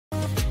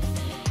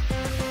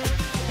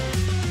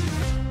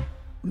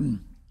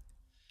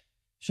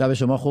شب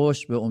شما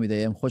خوش، به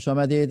امید خوش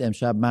آمدید.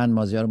 امشب من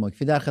مازیار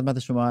مکفی در خدمت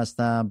شما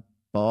هستم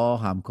با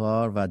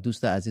همکار و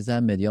دوست عزیزم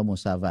مدیا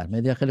مصور.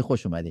 مدیا خیلی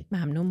خوش اومدی.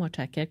 ممنون،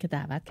 متشکرم که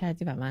دعوت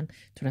کردی و من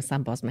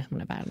تونستم باز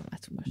مهمون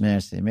برنامه‌تون باشم.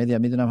 مرسی مدیا.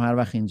 میدونم هر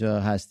وقت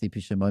اینجا هستی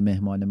پیش ما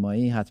مهمان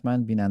مایی، حتما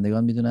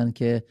بینندگان میدونن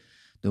که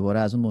دوباره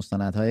از اون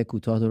مستندهای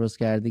کوتاه درست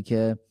کردی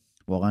که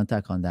واقعا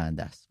تکان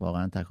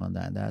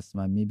دهنده است.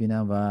 من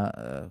میبینم و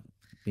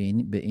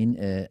به این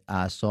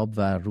اعصاب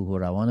و روح و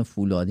روان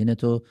فولادین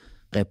تو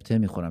قبطه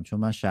میخورم، چون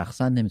من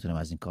شخصا نمیتونم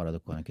از این کارا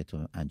کنم که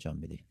تو انجام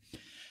میدی.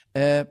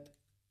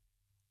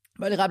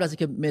 ولی قبل از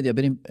اینکه مدیا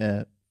بریم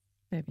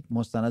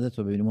مستندت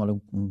رو ببینیم، حالا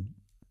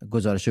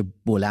گزارش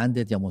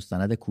بلندت یا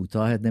مستند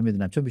کوتاهت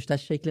نمیدونم، چون بیشتر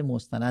شکل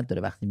مستند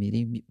داره. وقتی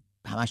میری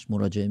همش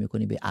مراجعه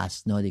میکنی به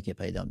اسنادی که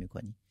پیدا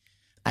میکنی،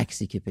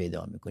 عکسی که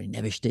پیدا میکنی،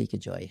 نوشته‌ای که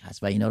جایی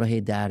هست و اینا رو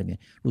هی در میاری.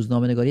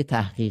 روزنامه‌نگاری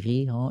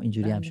تحقیقی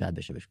اینجوری بله. هم شاید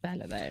بشه.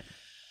 بله.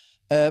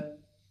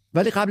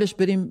 ولی قبلش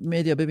بریم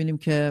مدیا ببینیم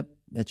که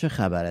چه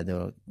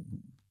خبره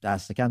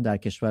دست کم در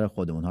کشور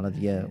خودمون. حالا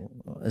دیگه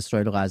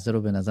اسرائیل و غزه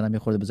رو به نظرم یه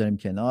خورده بذاریم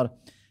کنار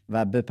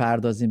و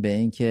بپردازیم به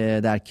این که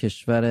در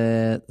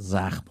کشور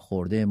زخم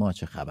خورده ما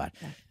چه خبر.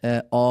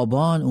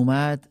 آبان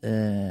اومد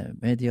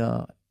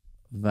مدیا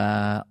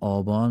و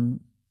آبان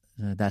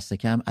دست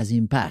کم از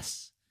این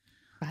پس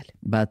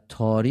و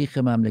تاریخ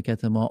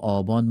مملکت ما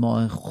آبان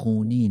ماه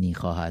خونینی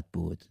خواهد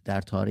بود.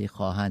 در تاریخ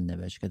خواهند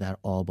نوشت که در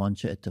آبان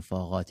چه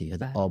اتفاقاتی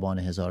آبان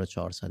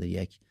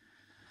 1401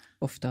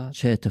 افتاد،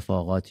 چه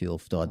اتفاقاتی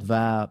افتاد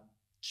و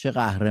چه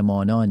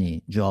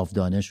قهرمانانی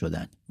جاودانه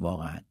شدن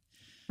واقعا.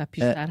 و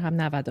پیشتر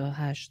هم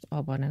 98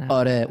 آبان 98.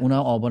 آره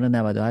اونا آبان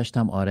 98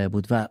 هم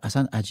بود و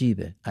اصلا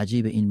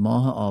عجیبه این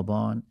ماه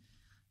آبان.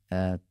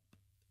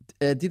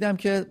 دیدم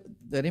که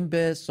داریم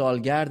به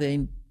سالگرد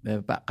این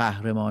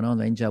قهرمانان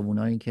و این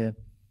جوانانی که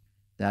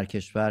در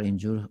کشور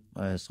اینجور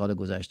سال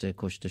گذشته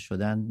کشته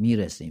شدن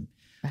میرسیم.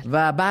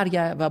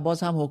 و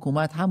باز هم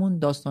حکومت همون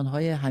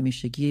داستانهای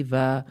همیشگی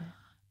و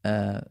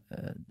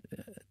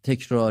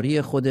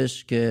تکراری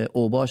خودش که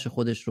اوباش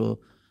خودش رو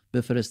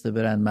بفرسته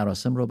برن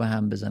مراسم رو به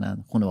هم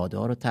بزنن، خانواده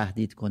ها رو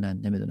تهدید کنن،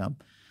 نمیدونم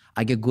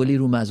اگه گلی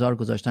رو مزار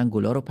گذاشتن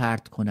گلا رو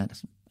پرت کنن.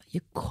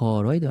 یه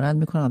کارهایی دارن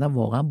میکنن آدم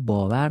واقعا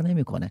باور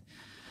نمیکنه.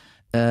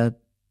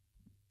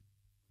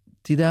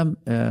 دیدم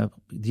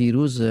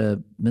دیروز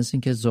مثل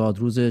این که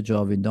زادروز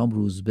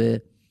جاویدان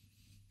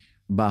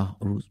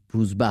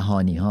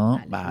روزبهانی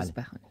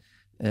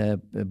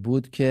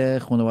بود که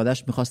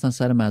خانواده‌اش میخواستن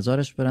سر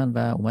مزارش برن و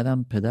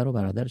اومدن پدر و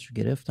برادرش رو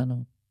گرفتن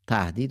و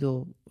تهدید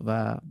و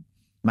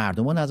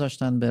مردم رو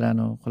نذاشتن برن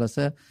و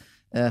خلاصه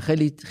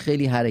خیلی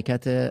خیلی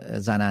حرکت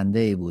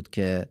زننده‌ای بود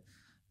که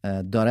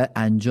داره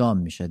انجام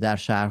میشه در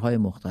شهرهای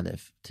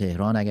مختلف.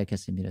 تهران اگر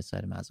کسی میره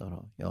سر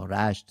مزارها یا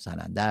رشت،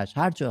 سنندج،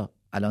 هر جا.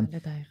 الان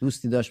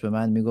دوستی داشت به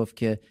من میگفت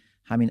که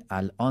همین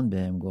الان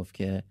بهم گفت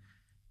که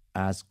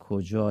از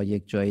کجا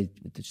یک جای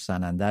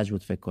سنندج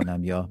بود فکر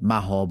کنم یا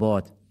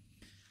مهاباد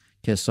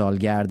که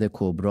سالگرد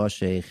کبرا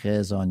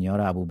شیخه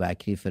زانیار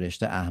ابوبکری،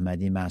 فرشته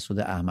احمدی، مسعود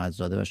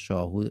احمدزاده و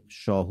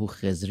شاهو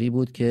خضری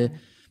بود که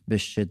به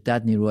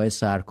شدت نیروهای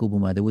سرکوب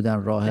اومده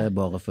بودن راه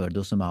باغ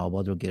فردوس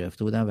مهاباد رو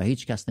گرفته بودن و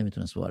هیچ کس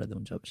نمیتونست وارد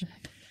اونجا بشه.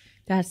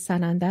 در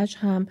سنندج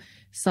هم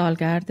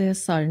سالگرد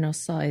سارینا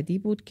ساعدی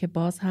بود که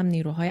باز هم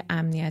نیروهای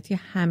امنیتی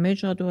همه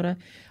جا دور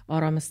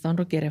آرامستان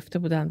رو گرفته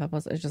بودن و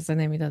باز اجازه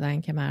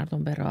نمیدادن که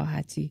مردم به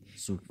راحتی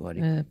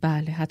سوگواری.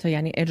 بله، حتی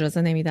یعنی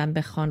اجازه نمیدن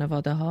به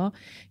خانواده ها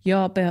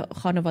یا به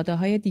خانواده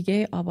های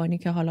دیگه آبانی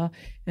که حالا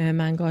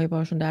من گاهی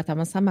باشون در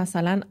تماسم،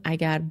 مثلا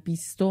اگر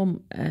 20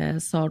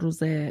 سال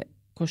روز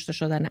کشته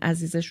شدن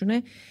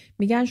عزیزشونه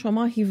میگن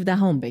شما 17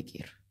 هم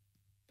بگیر.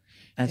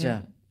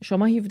 عجب.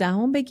 شما 17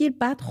 هم بگیر،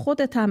 بعد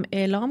خودت هم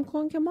اعلام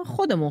کن که ما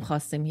خودمون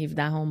خواستیم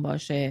 17 هم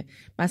باشه،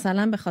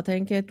 مثلا به خاطر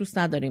اینکه دوست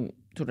نداریم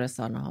تو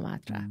رسانه ها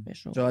مطرح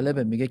بشه.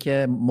 جالبه. میگه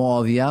که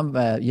معاویه هم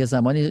و یه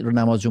زمانی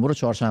نماز جمعه رو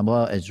چهارشنبه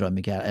اجرا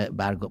میکرد،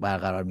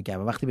 برقرار میکرد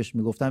و وقتی بهش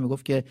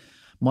میگفت که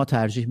ما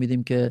ترجیح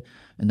میدیم که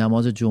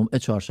نماز جمعه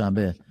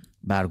چهارشنبه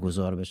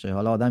برگزار بشه.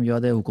 حالا آدم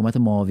یاد حکومت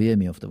معاویه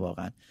میفته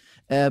واقعا.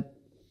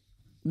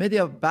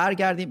 مدیا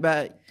برگردیم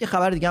و یه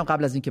خبر دیگه هم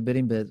قبل از این که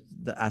بریم به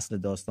اصل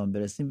داستان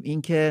برسیم،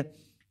 این که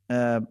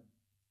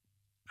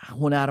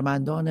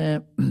هنرمندان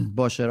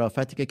با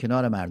شرافتی که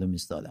کنار مردم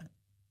ایستادن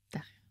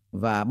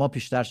و ما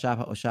پیشتر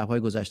شب‌های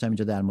گذشته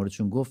اینجا در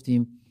موردشون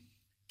گفتیم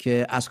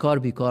که از کار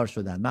بیکار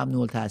شدن،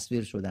 ممنوع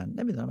تصویر شدن،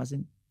 نمیدونم از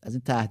این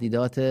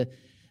تهدیدات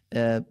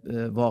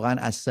واقعا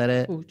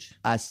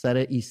از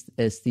سر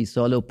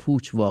استیصال و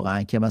پوچ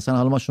واقعا، که مثلا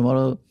حالا ما شما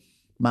رو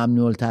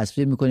ممنوع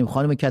تصویر میکنیم،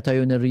 خانم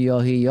کتایون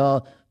ریاحی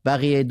یا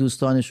بقیه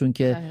دوستانشون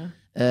که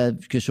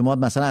شما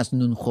مثلا از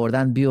نون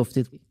خوردن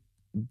بیفتید.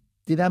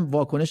 دیدم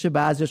واکنش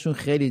بعضیشون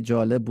خیلی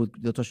جالب بود،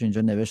 دوتاش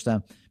اینجا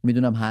نوشتم،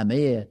 میدونم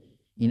همه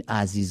این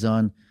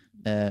عزیزان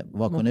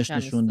واکنش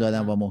نشون دادن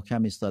و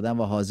محکم ایستادن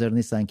و حاضر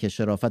نیستن که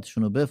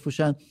شرافتشون رو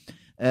بفروشن.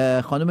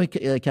 خانم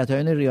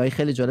کتایون ریاحی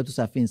خیلی جالب تو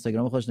صفحه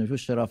اینستاگرام خودش نوشته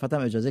شرافتم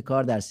اجازه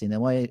کار در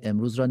سینمای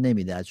امروز را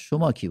نمیدهد،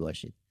 شما کی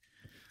باشید؟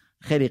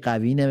 خیلی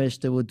قوی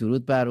نوشته بود،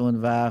 درود بر اون.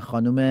 و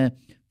خانم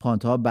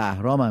پانتها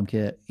بهرام هم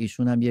که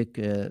ایشون هم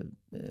یک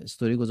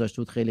استوری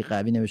گذاشته بود خیلی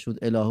قوی، نوشته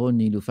بود الهه و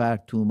نیلوفر،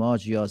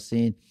 توماج،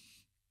 یاسین،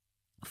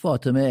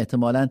 فاطمه،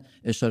 احتمالاً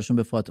اشارهشون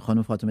به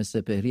خانم فاطمه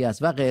سپهری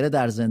است و غیره،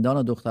 در زندان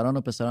و دختران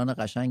و پسران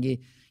قشنگی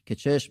که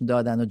چشم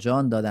دادن و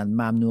جان دادن،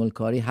 ممنوع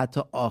الکاری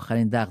حتی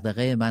آخرین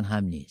دغدغه من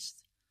هم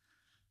نیست.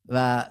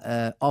 و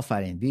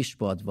آفرین، بیش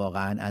باد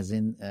واقعا از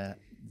این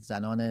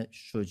زنان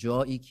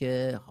شجاعی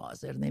که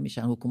حاضر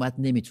نمیشن، حکومت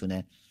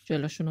نمیتونه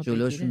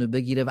جلوشونو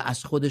بگیره و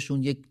از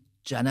خودشون یک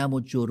جنم و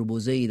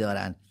جربوزه‌ای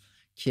دارن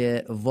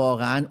که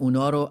واقعا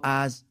اونا رو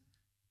از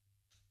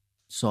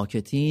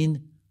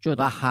ساکتین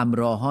و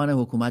همراهان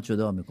حکومت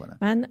جدا میکنن.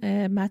 من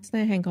متن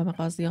هنگام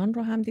قاضیان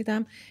رو هم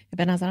دیدم،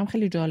 به نظرم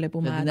خیلی جالب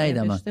اومد.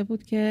 نوشته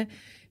بود که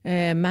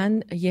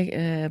من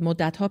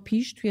مدت‌ها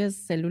پیش توی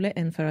سلول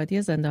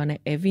انفرادی زندان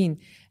اوین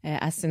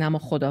از سینما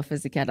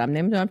خداحافظی کردم.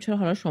 نمیدونم چرا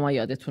حالا شما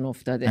یادتون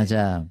افتاده.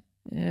 عجب.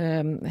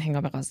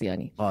 هنگام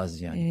قاضیانی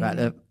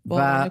بله.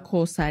 و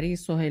کوثری،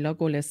 سهیلا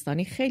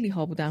گلستانی، خیلی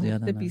ها بودن،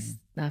 حدود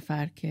 20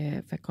 نفر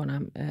که فکر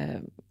کنم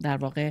در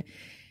واقع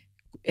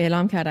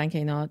اعلام کردن که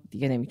اینا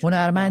دیگه نمیتونن.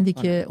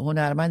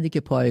 هنرمندی که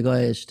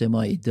پایگاه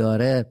اجتماعی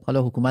داره،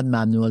 حالا حکومت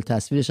ممنوع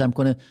التصویرش هم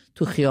کنه،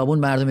 تو خیابون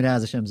مردم میرن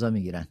ازش امضا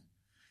میگیرن،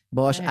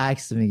 باهاش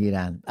عکس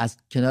میگیرن، از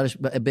کنارش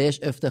بهش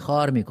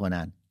افتخار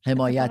میکنن،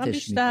 حمایتش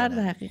بیشتر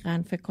میکنن.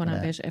 دقیقاً فکر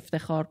کنم بهش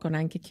افتخار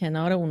کنن که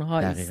کنار اونها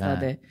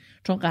ایستاده،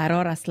 چون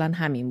قرار اصلا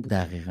همین بود.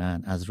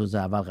 دقیقاً از روز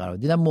اول قرار.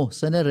 دیدم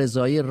محسن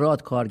رضایی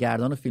راد،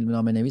 کارگردان و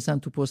فیلمنامه نویس، هم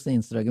تو پست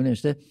اینستاگرام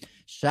نوشته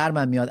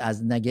شرمم میاد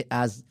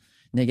از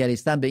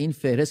نگریستن به این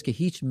فهرست که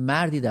هیچ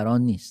مردی در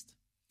آن نیست.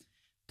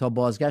 تا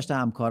بازگشت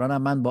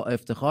همکارانم من با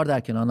افتخار در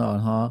کنار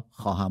آنها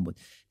خواهم بود.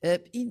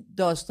 این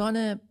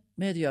داستان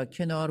مدیا،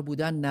 کنار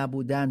بودن،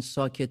 نبودن،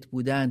 ساکت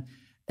بودن،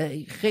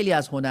 خیلی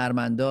از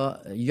هنرمندا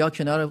یا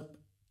کنار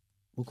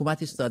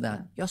حکومت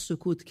ایستادن یا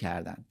سکوت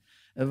کردن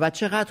و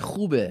چقدر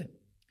خوبه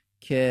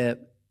که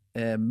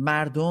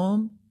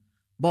مردم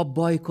با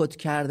بایکوت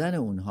کردن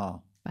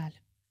اونها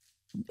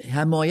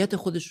حمایت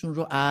خودشون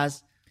رو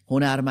از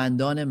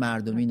هنرمندان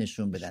مردمی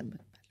نشون بدن.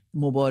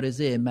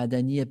 مبارزه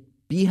مدنی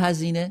بی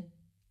هزینه،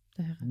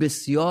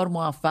 بسیار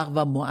موفق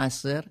و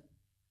مؤثر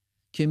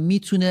که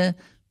میتونه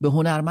به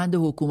هنرمند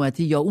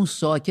حکومتی یا اون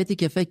ساکتی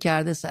که فکر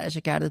کرده سرش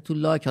کرده تو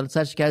لاک، حالا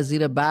سرش کرده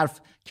زیر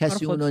برف،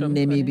 کسی اونو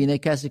نمیبینه،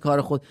 کسی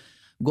کار خود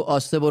گو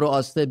آسته برو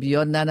آسته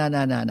بیا، نه نه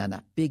نه نه نه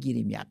نه،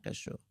 بگیریم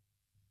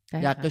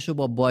یقشو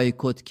با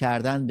بایکوت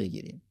کردن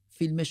بگیریم،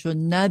 فیلمشو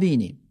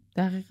نبینیم.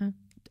 دقیقاً.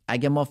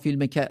 اگه ما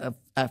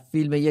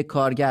فیلم یک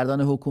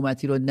کارگردان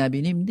حکومتی رو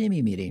نبینیم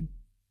نمیمیریم.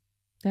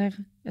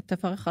 دقیقاً.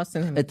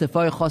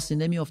 اتفاق خاصی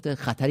نمیفته،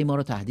 خطری ما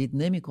رو تهدید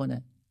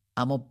نمیکنه.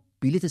 اما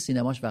بلیت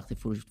سینماش وقتی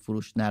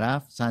فروش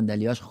نرفت،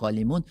 صندلیاش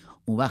خالی موند،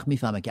 اون وقت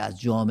میفهمه که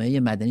از جامعه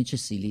مدنی چه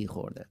سیلی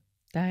خورده.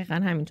 دقیقاً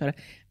همینطوره.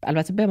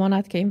 البته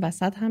بماند که این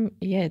وسط هم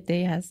یه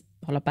عده‌ای از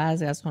حالا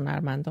بعضی از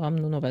هنرمندا هم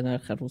نونو به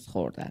نرخ روز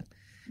خوردن.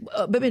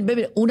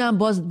 ببین اونم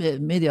باز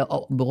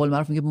مدیا به قول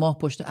معروف میگه ماه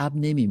پشت ابر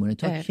نمیمونه.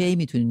 تا کی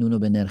میتونی نونو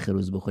به نرخ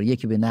روز بخوری؟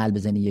 یکی به نعل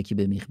بزنی، یکی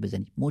به میخ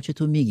بزنی،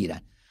 مچتو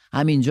میگیرن.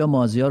 همینجا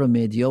مازیار و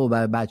مدیا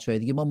و بچهای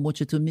دیگه ما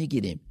مچتو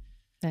میگیریم.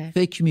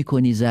 فکر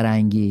میکنی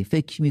زرنگی،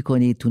 فکر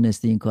میکنی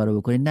تونستی این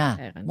کارو بکنی،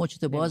 نه،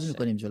 مچت باز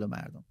میکنیم جلو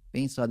مردم. به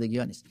این سادگی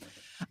ها نیست.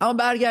 اما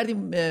برگردیم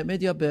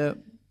مدیا به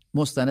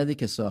مستندی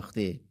که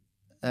ساختی.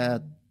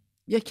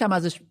 یک کم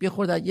ازش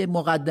بخورد، یه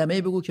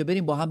مقدمه بگو که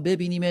بریم با هم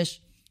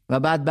ببینیمش و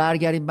بعد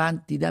برگردیم.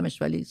 من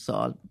دیدمش ولی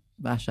سوال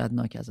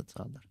وحشتناک ازت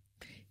سوال دارم.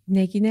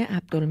 نگین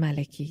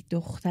عبدالملکی،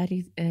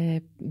 دختری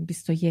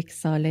 21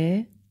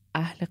 ساله،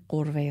 اهل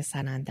قروه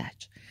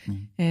سنندج،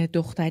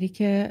 دختری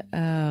که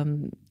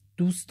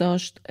دوست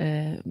داشت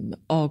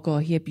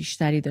آگاهی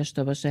بیشتری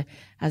داشته باشه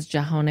از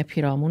جهان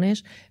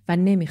پیرامونش و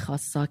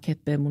نمیخواست ساکت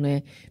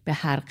بمونه به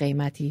هر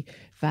قیمتی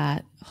و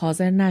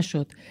حاضر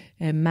نشد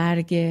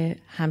مرگ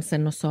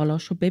همسن و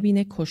سالاشو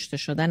ببینه، کشته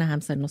شدن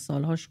همسن و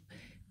سالهاشو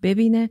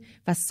ببینه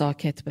و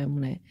ساکت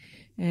بمونه.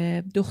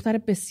 دختر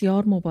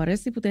بسیار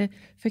مبارزی بوده.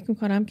 فکر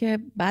میکنم که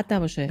بد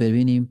نباشه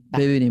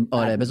ببینیم.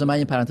 آره، بذار من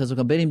این پرانتز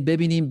بکنم، بریم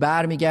ببینیم،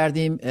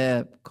 برمیگردیم.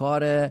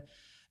 کار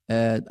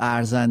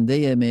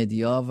ارزنده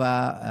مدیا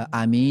و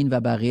امین و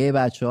بقیه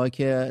بچه‌ها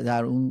که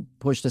در اون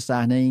پشت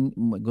صحنه این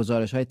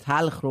گزارش‌های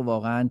تلخ رو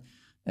واقعا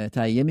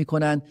تهیه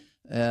میکنن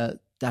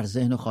در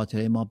ذهن و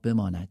خاطره ما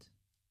بماند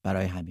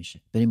برای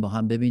همیشه. بریم با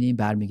هم ببینیم،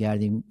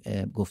 برمیگردیم،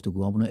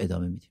 گفتگوهامون رو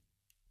ادامه میدیم.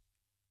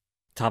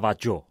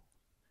 توجه،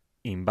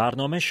 این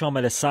برنامه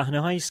شامل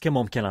صحنه‌هایی است که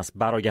ممکن است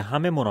برای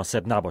همه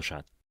مناسب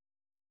نباشد.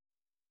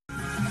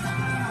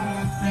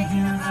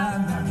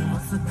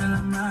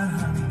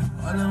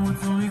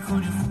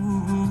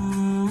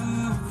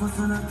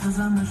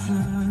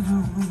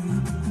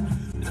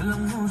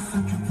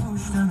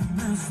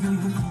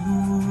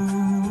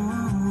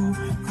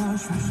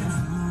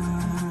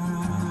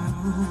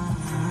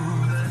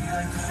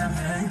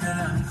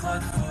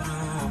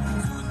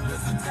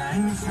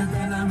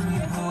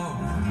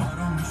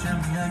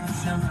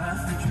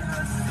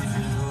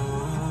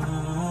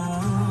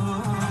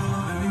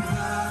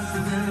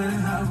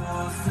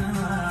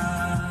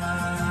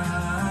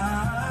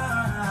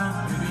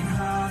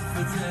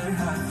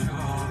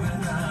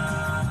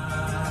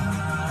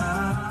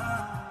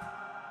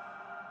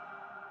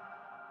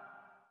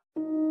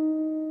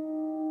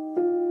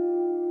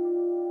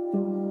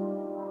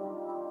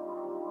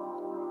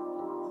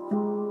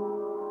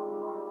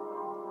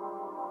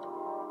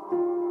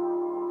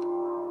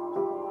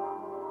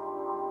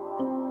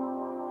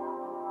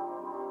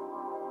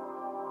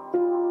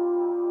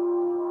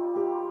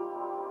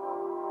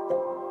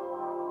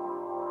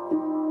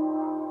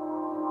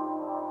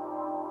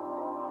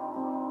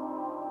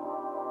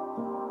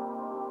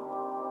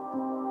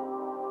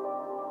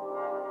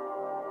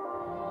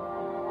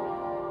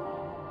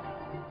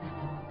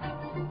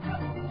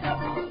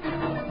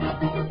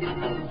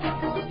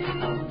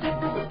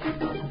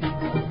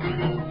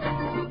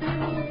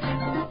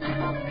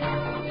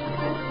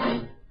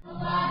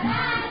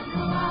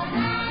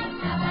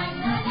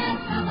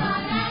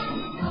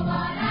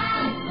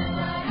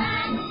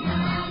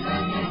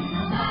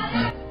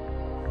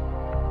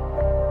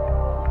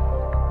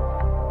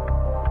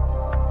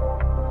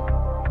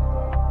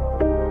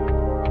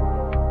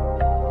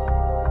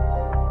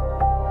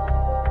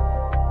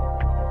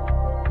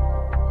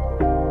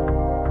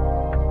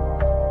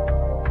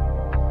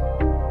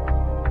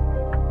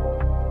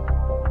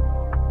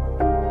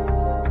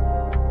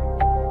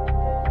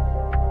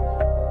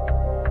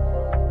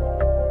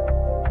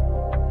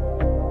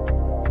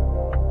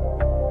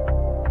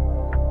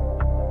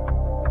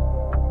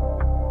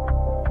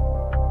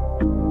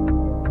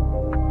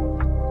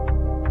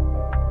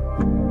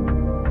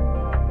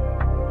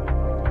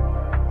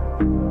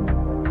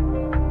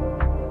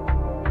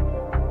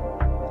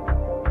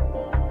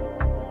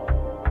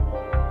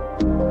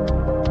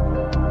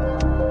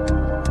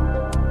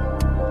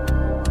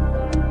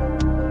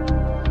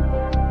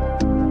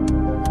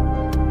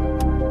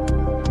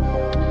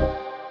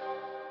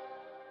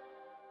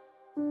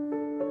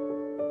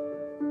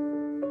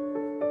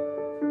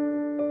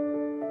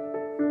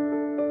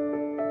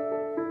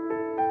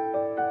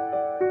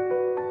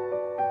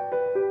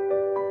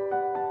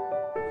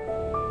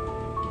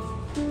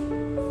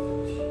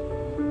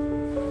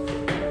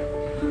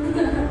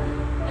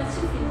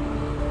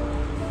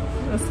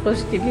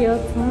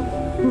 خوشگلیات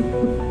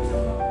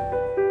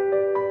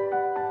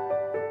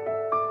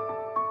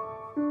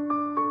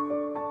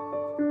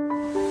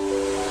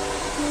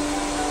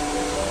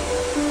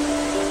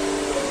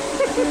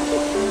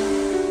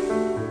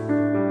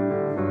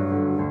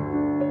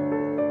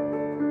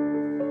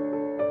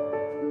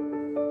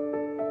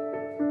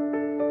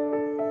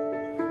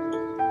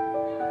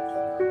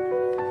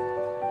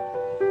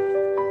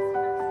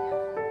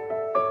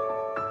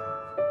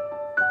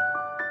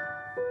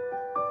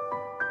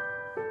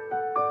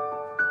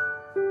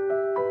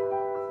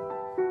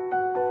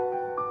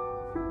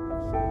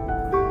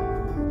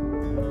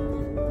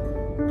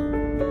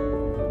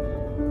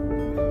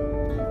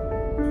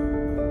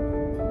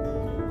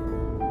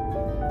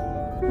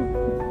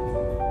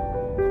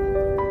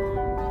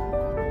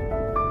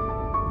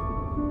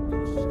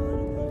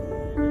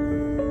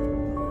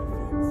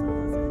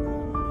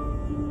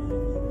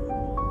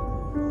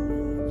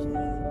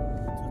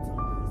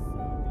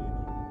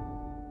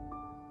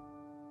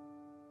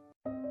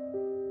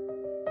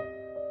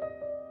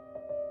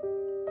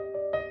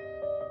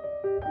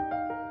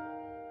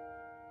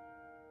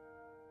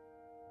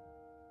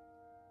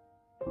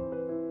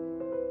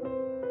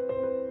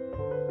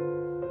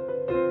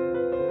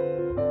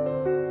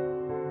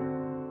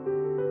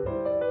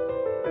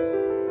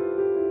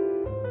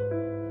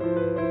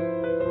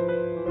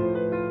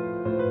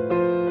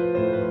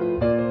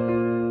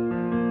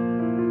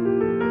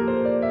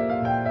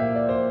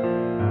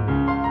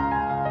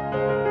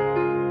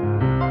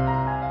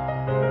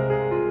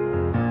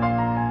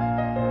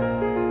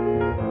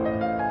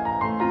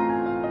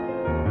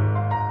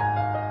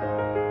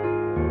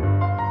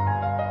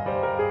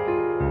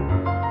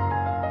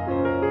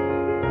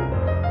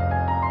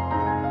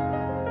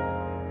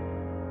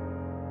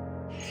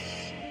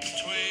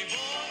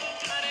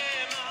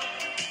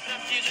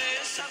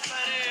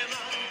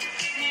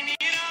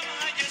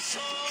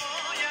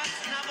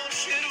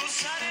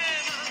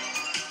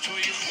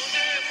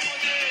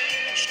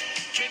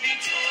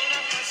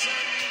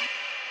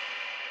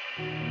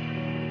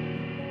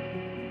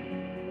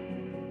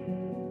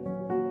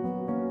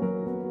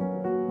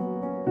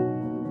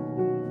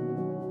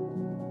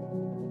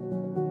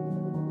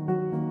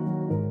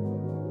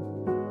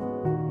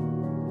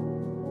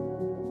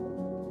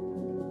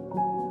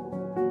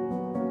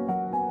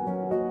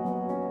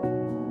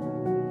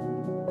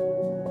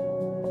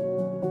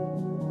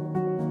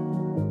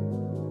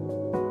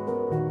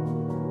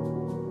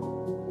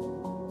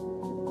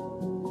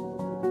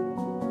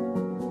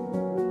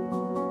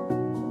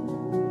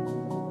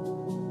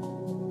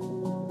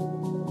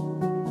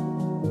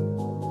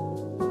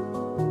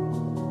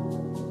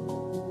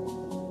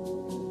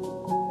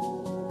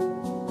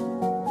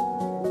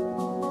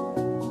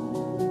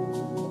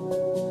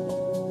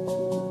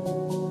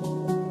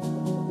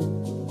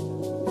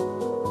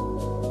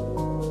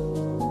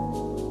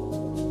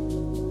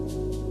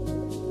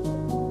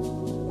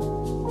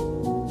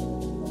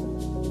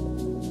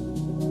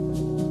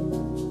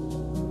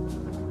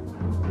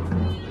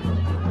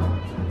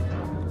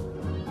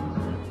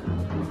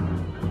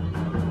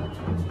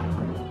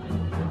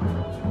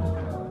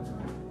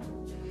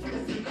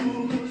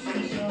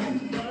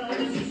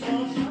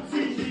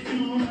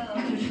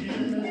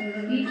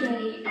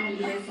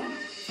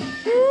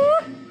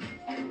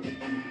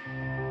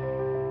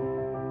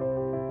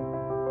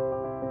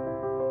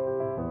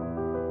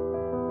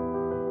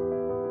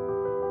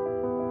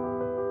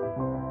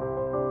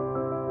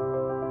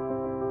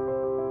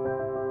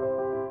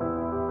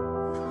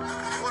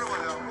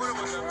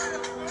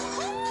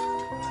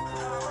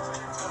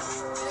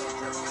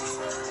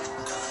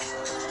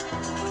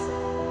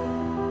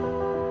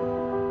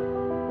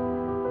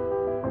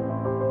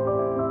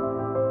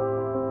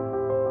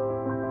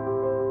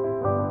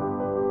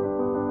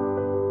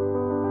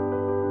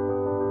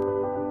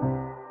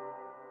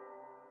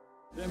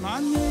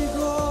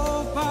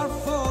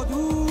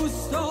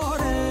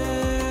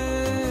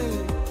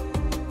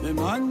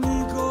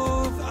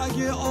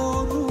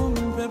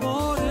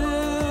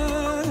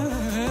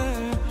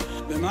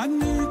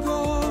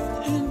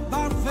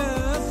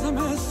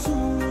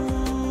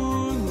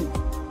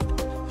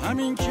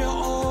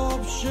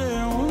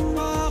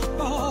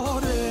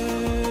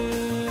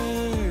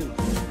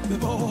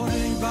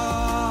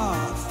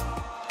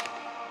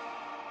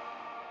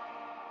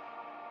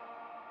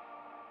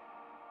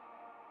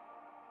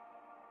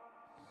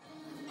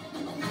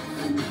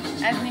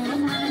از نیمه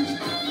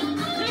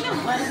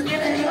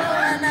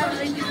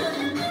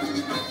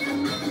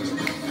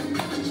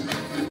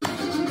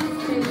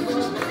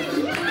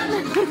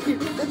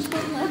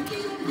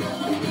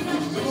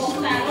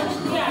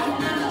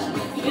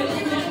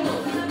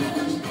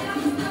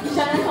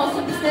شاید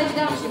خواستم بیشتر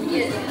دیگه همشه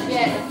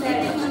یه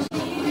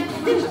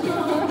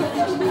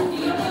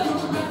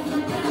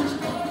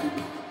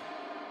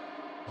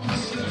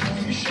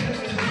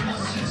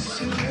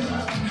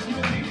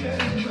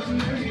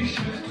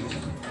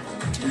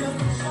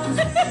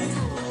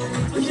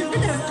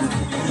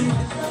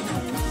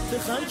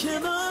بخن که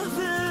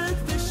محبت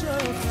بشه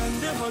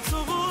خنده ها تو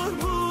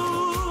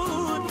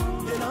قربون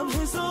دلم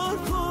هزار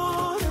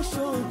پاره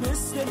شد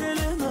مثل دل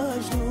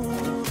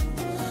مجنون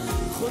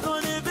خدا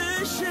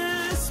نوشته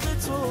اسم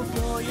تو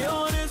پای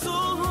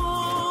آرزوهم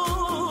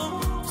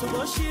تو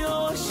باشی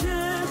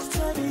عاشق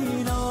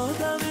ترین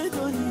آدم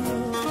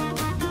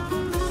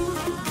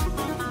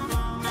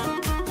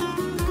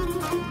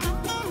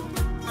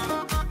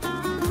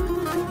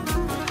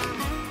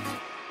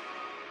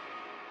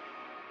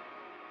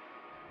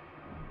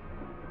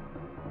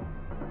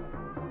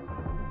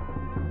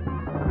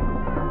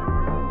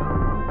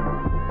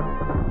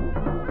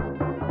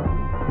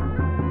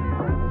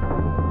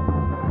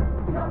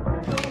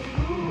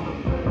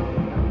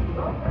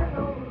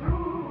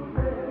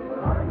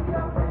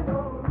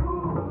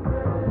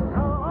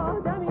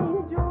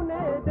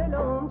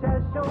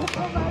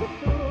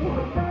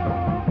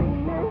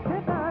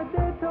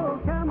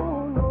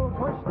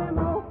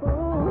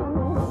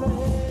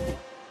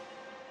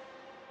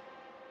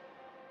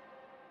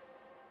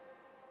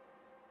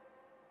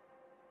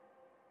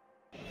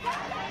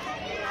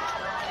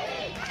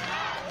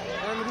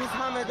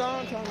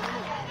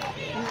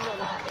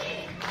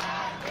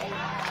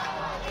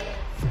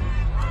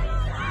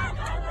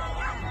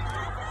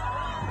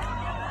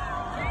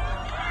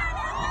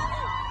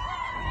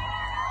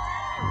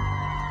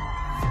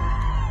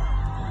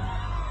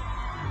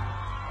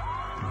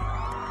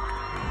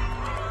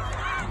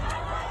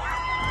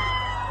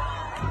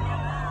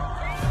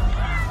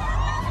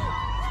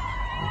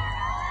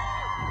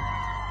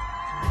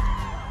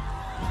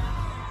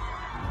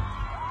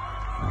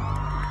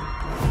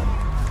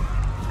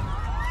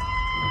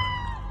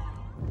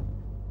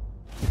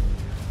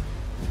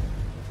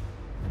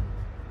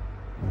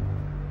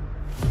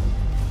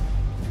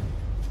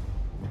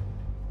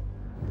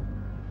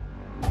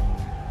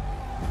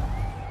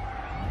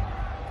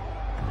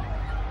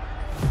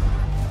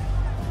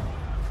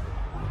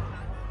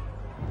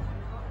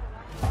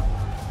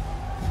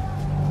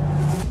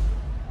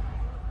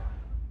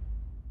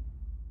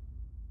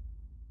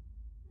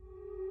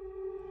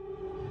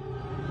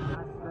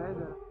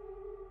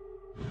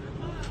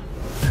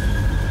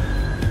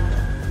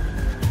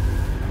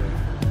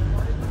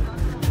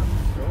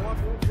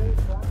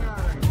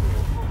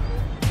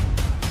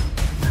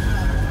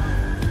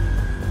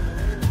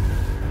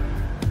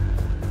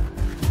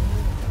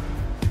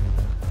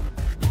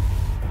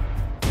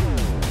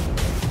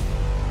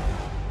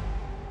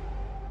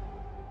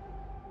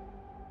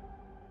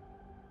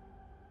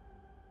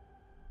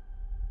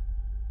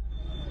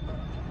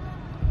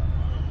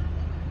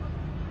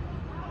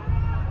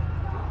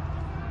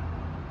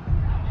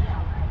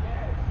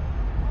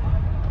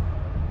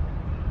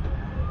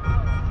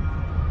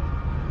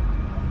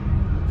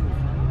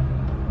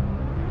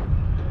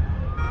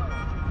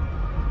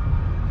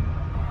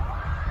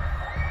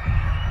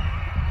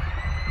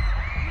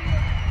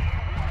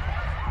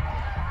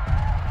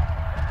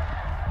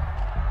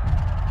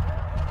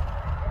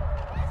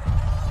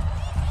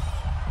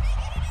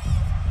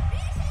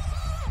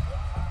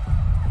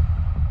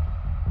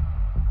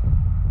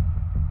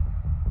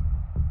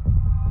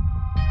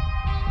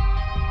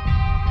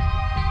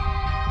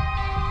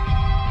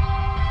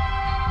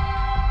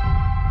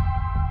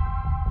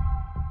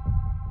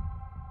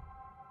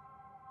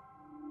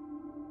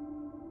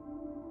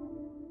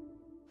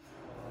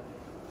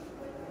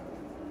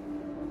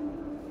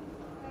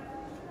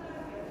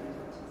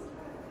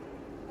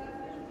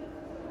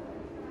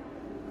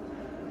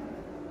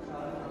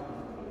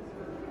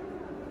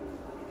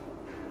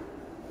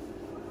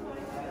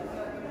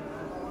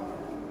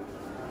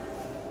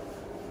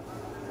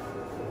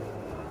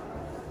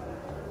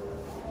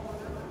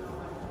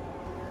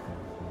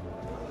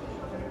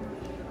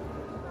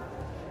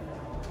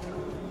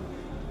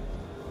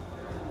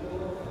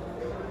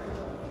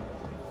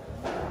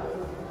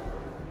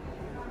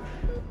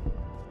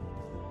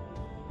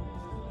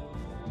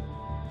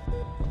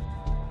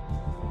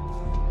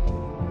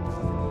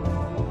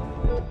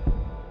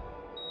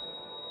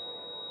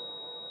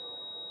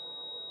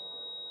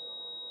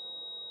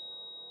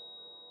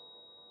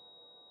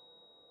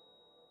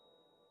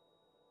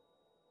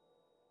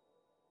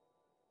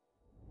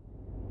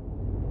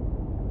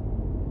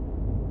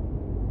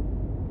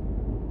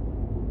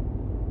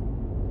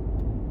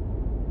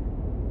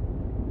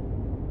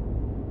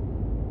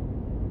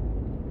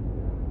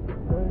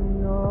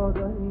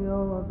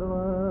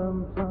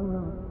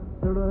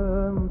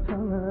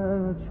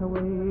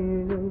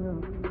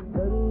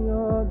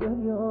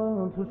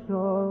دنیا تو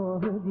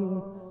شاهدی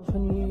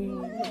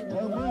چنین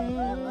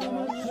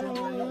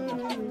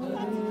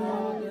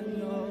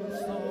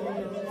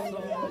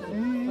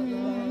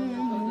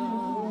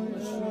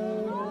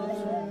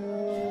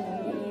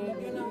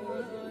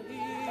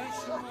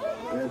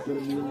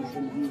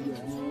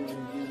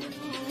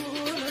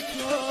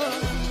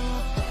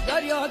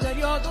دریا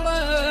دریا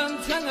دلم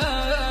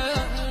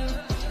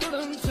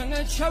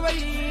چنه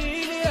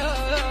چویلیه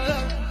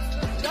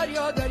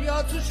دریا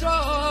دریا تو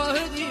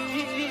شاهدی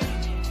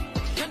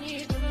کنی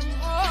دلم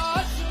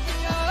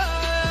عاشقیه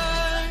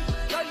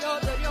دریا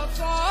دریا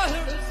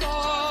ساحل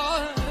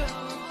ساحل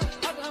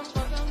قدم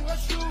قدم و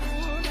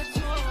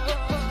شونتا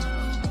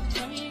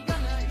کنی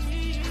گنه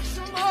ای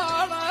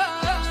شماله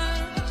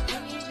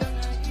کنی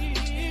گنه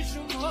ای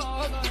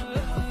شماله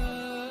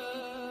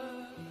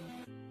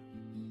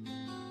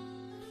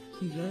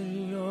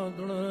دریا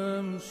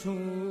دلم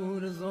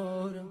شور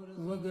زارم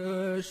و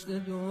گشت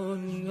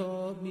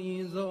دنیا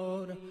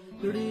بیزارم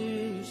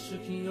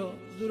گریشکیا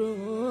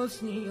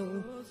درست نیو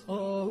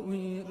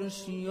آوی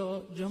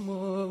رشیا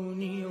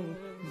جمونیو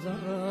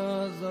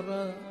زرا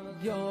زرا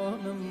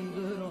جانم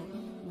درا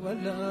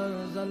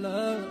ولا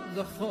زلا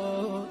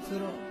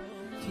زخاطرا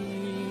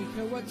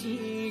تیک و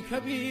تیک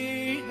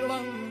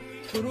بیدرم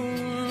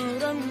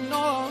کرورم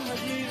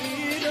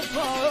نامجید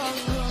پاک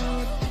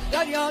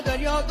دریا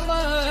دریا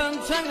دلم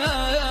چنه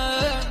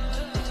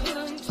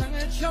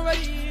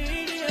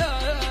چویلیه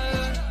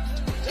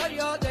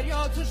دریا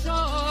دریا تو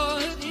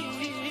شاهدی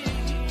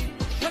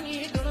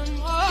کنی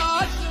دلم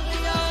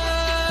عاشقیه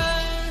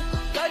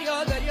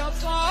دریا دریا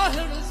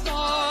ساحل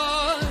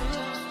ساحل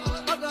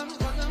قدم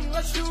قدم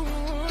و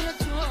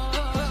شونتا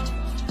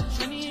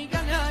کنی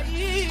گنه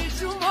ای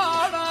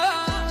شماره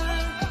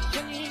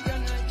کنی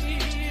گنه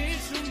ای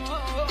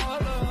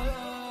شماره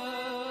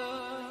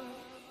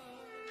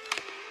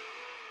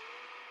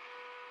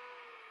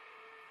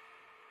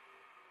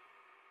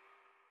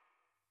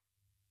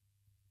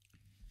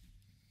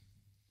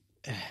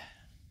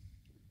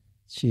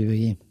چی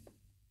بگیم؟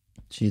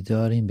 چی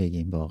داریم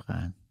بگیم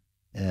واقعا؟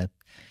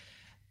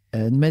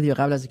 مدیا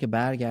قبل از اینکه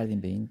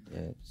برگردیم به این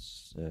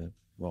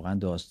واقعا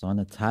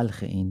داستان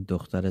تلخ این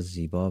دختر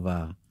زیبا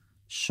و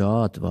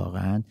شاد،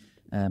 واقعا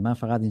من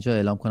فقط اینجا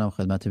اعلام کنم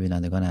خدمت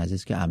بینندگان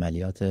عزیز که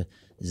عملیات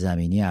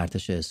زمینی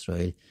ارتش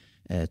اسرائیل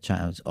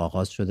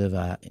آغاز شده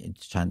و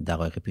چند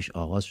دقایق پیش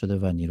آغاز شده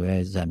و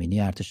نیروی زمینی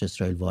ارتش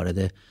اسرائیل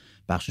وارد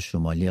بخش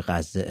شمالی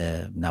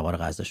غزه، نوار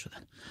غزه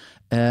شدن.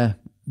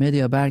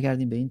 مدیا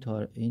برگردیم به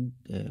این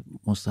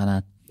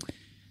مستند.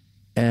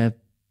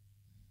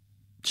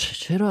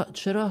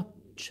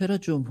 چرا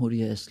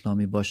جمهوری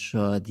اسلامی با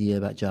شادی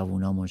و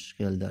جوونا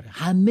مشکل داره؟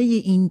 همه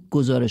این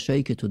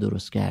گزارشایی که تو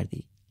درست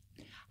کردی،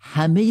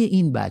 همه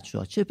این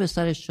بچه‌ها، چه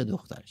پسرش چه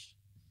دخترش،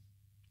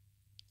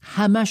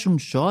 همشون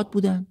شاد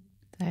بودن،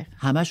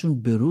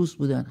 همشون بروز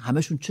بودن،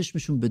 همشون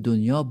چشمشون به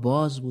دنیا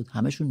باز بود،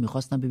 همشون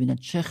میخواستن ببینن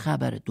چه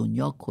خبره،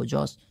 دنیا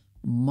کجاست،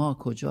 ما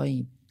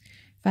کجاییم،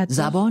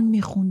 زبان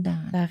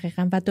میخوندن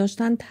دقیقاً و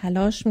داشتن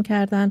تلاش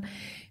میکردن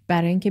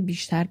برای اینکه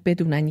بیشتر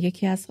بدونن.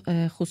 یکی از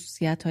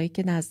خصوصیت هایی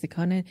که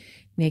نزدیکان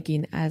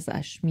نگین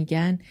ازش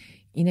میگن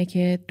اینه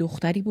که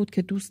دختری بود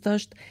که دوست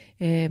داشت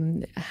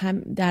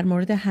در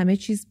مورد همه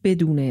چیز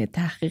بدونه،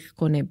 تحقیق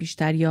کنه،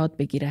 بیشتر یاد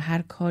بگیره،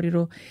 هر کاری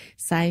رو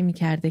سعی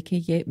میکرده که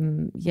یه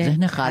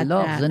ذهن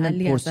خلاق،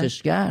 ذهن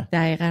پرسشگر،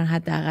 دقیقاً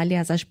حداقلی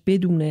ازش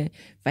بدونه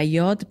و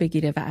یاد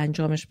بگیره و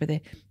انجامش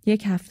بده.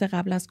 یک هفته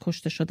قبل از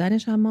کشته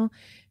شدنش اما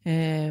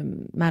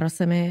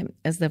مراسم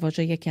ازدواج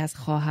یکی از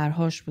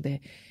خواهرهاش بوده.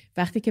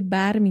 وقتی که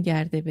بر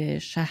میگرده به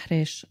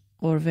شهرش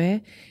قروه،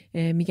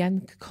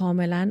 میگن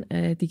کاملا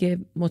دیگه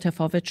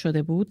متفاوت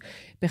شده بود،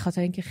 به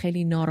خاطر اینکه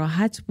خیلی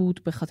ناراحت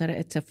بود به خاطر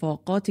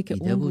اتفاقاتی که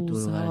اون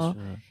روزها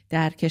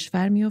در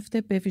کشور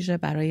میفته، به ویژه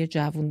برای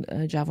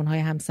جوانهای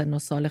همسن و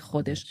سال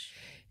خودش.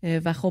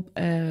 و خب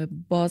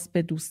باز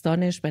به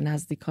دوستانش، به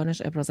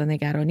نزدیکانش ابراز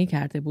نگرانی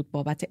کرده بود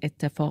بابت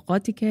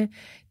اتفاقاتی که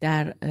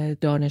در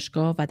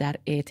دانشگاه و در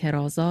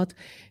اعتراضات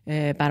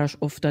براش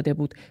افتاده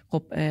بود.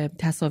 خب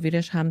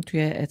تصاویرش هم توی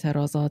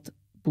اعتراضات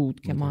بود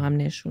که ما هم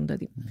نشون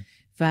دادیم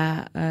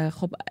و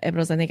خب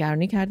ابراز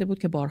نگرانی کرده بود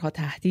که بارها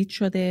تهدید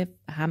شده،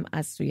 هم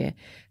از سوی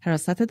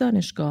حراست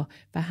دانشگاه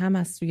و هم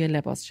از سوی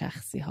لباس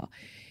شخصی ها.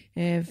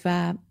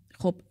 و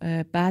خب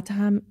بعد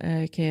هم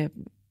که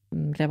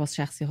لباس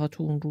شخصی ها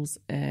تو اون روز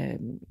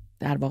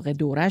در واقع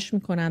دورش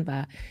میکنن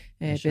و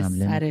به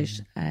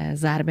سرش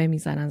ضربه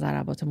میزنن،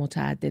 ضربات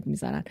متعدد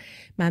میزنن.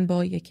 من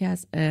با یکی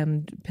از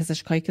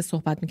پزشکایی که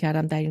صحبت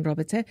میکردم در این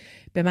رابطه،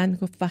 به من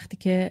گفت وقتی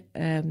که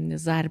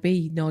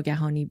ضربه‌ای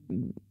ناگهانی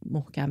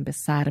محکم به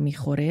سر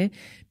میخوره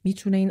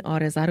میتونه این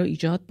عارضه رو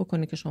ایجاد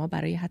بکنه که شما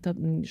برای حتی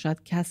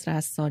شاید کسر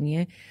از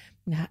ثانیه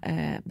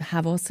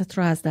حواست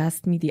رو از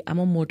دست میدی،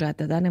 اما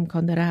مجددا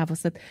امکان داره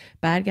حواست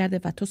برگرده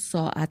و تو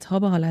ساعتها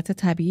به حالت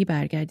طبیعی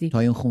برگردی تا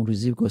این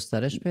خونریزی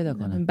گسترش پیدا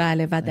کنه.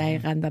 بله و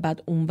دقیقاً و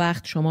بعد اون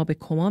وقت شما به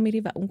کما میری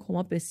و اون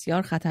کما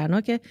بسیار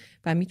خطرناکه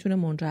و میتونه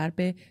منجر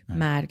به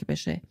مرگ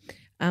بشه.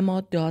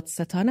 اما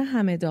دادستان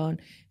همدان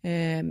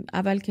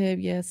اول که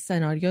یه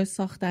سناریو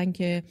ساختن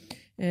که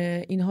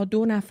اینها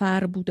 2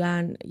 نفر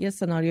بودن، یه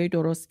سناریوی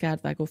درست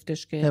کرد و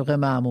گفتش که طبق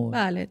معمول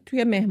بله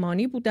توی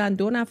مهمانی بودن،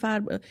 2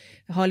 نفر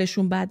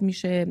حالشون بد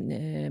میشه،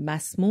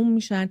 مسموم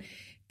میشن،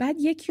 بعد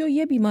یکی رو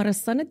یه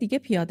بیمارستان دیگه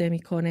پیاده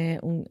میکنه،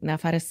 اون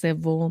نفر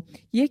سوم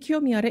یکی رو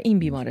میاره این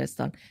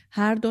بیمارستان،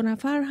 هر 2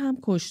 نفر هم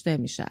کشته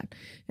میشن،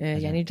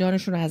 یعنی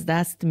جانشون رو از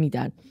دست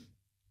میدن.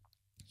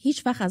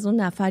 هیچ وقت از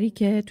اون نفری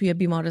که توی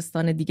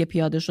بیمارستان دیگه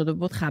پیاده شده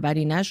بود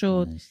خبری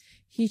نشد.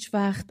 هیچ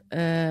وقت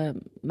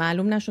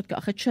معلوم نشد که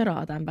آخه چرا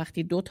آدم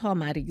وقتی 2 تا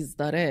مریض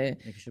داره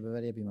یکیشو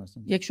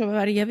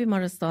ببره یه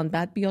بیمارستان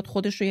بعد بیاد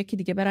خودش رو یکی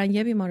دیگه برن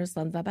یه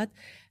بیمارستان. و بعد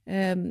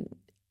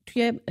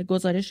توی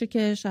گزارشی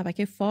که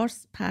شبکه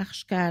فارس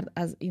پخش کرد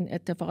از این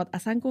اتفاقات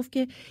اصلا گفت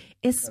که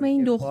اسم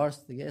این دو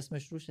فارس دیگه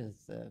اسمش روشه،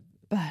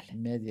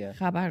 بله مدیا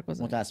خبر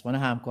گذاشت. متاسفانه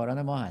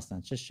همکاران ما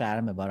هستن، چه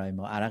شرمه برای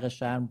ما، عرق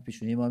شرم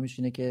پیشونی ما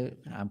میشینه که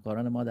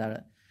همکاران ما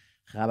در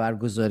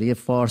خبرگزاری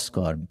فارس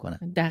کار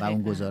میکنن و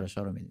اون گزارش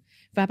ها رو میدن.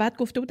 و بعد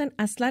گفته بودن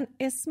اصلا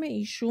اسم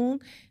ایشون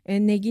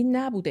نگین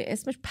نبوده،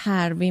 اسمش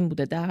پروین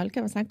بوده، در حالی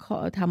که مثلا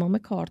تمام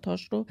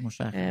کارتاش رو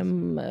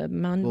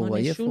ما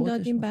نشون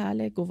دادیم.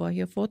 بله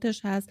گواهی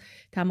فوتش هست،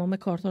 تمام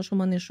کارتاش رو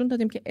ما نشون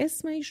دادیم که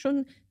اسم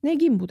ایشون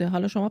نگین بوده.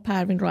 حالا شما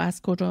پروین رو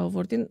از کجا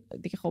آوردین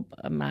دیگه خب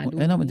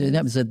معلوم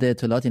اینا ضد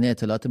اطلاعات، این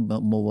اطلاعات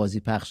موازی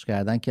پخش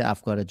کردن که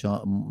افکار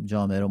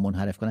جامعه رو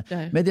منحرف کنن.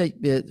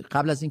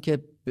 قبل از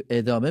اینکه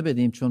ادامه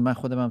بدیم، چون من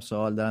خودم هم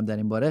سوال دارم در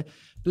این باره،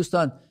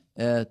 دوستان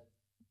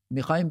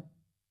میخوایم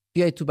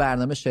بیایید تو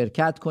برنامه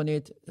شرکت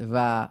کنید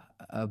و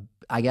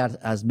اگر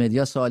از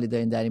مدیا سوالی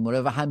دارین در این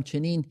مورد و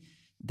همچنین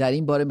در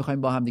این باره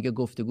میخوایم با هم دیگه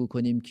گفتگو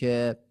کنیم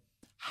که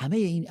همه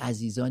این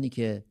عزیزانی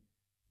که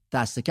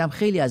دست کم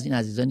خیلی از این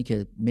عزیزانی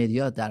که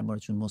مدیا در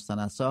موردشون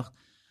مستند ساخت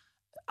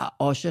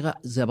عاشق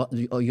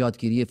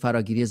یادگیری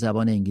فراگیری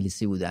زبان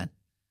انگلیسی بودن.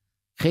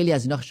 خیلی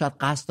از اینا شاید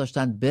قصد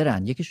داشتن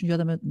برن، یکیشون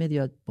یادم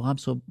مدیا با هم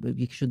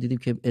یکیشون دیدیم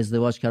که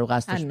ازدواج کرد و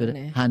قصدش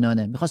بره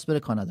هنانه، میخواست بره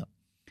کانادا.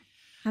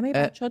 همه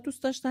بچه‌ها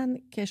دوست داشتن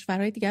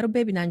کشورهای دیگر رو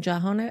ببینن،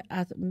 جهان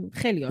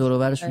خیلی دور و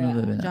برشون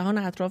رو ببینن، جهان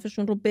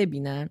اطرافشون رو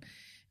ببینن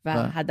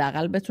و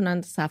حداقل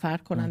بتونن سفر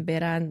کنن،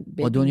 برن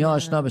با دنیا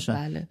آشنا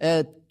بشن.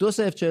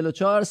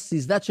 2044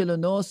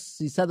 1349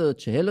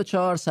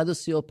 344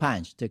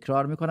 135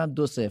 تکرار میکنم،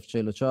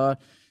 2044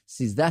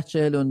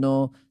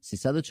 1349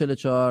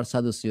 344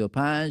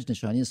 135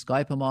 نشانی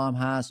اسکایپ ما هم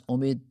هست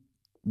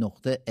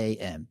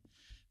امید.am.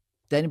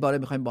 در این باره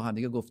میخوایم با هم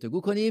دیگه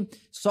گفتگو کنیم.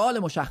 سوال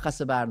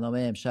مشخص برنامه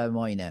امشب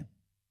ما اینه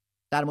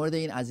در مورد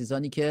این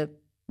عزیزانی که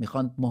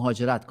میخوان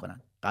مهاجرت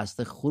کنن،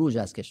 قصد خروج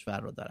از کشور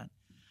رو دارن.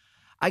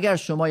 اگر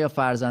شما یا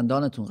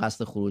فرزندانتون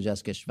قصد خروج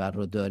از کشور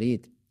رو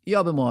دارید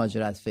یا به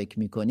مهاجرت فکر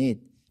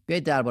میکنید،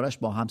 بیایید دربارش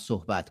با هم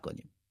صحبت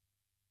کنیم.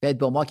 بیایید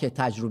با ما که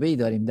تجربه‌ای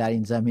داریم در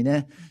این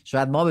زمینه،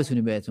 شاید ما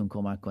بتونیم بهتون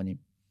کمک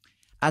کنیم.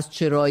 از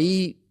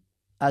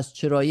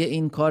چرایی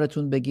این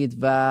کارتون بگید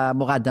و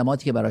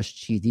مقدماتی که براش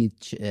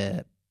چیدید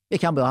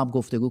یکم با هم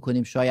گفتگو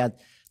کنیم، شاید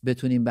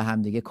بتونیم به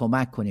هم دیگه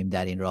کمک کنیم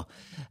در این راه.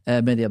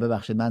 مدیا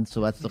ببخشید من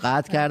صحبتتو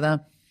قطع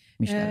کردم.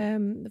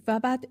 و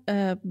بعد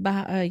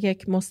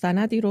یک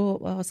مستندی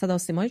رو صدا و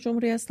سیمای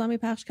جمهوری اسلامی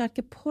پخش کرد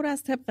که پر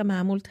از طبق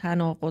معمول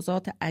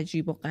تناقضات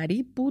عجیب و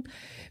غریب بود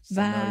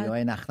و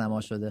سناریوهای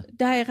نخنما شده.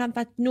 دقیقاً.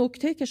 و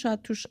نکته که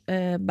شاید توش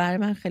برای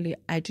من خیلی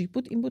عجیب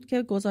بود این بود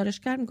که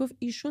گزارشگر میگفت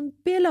ایشون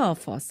بلا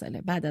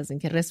فاصله بعد از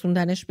اینکه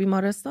رسوندنش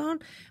بیمارستان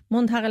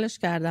منتقلش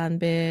کردن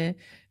به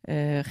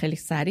خیلی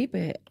سریع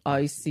به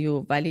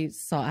ICU، ولی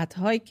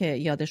ساعت‌هایی که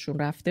یادشون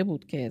رفته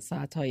بود که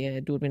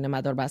ساعت‌های دوربین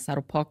مداربسته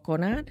رو پاک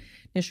کنن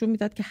نشون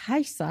میداد که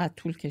 8 ساعت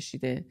طول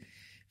کشیده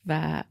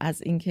و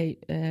از اینکه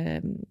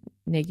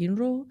نگین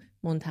رو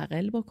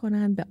منتقل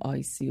بکنن به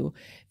ICU.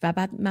 و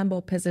بعد من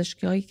با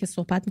پزشکایی که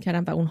صحبت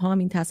میکردم و اونها هم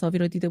این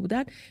تصاویر رو دیده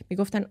بودن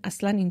میگفتن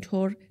اصلا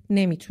اینطور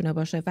نمیتونه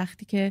باشه.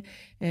 وقتی که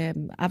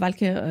اول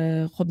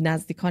که خب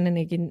نزدیکان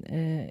نگین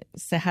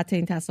صحت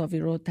این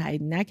تصاویر رو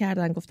تایید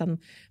نکردن، گفتم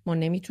ما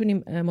نمیتونیم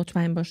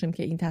مطمئن باشیم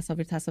که این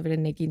تصاویر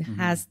نگین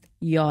هست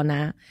یا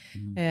نه.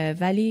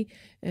 ولی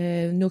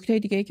نکته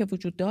دیگه‌ای که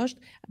وجود داشت،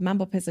 من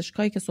با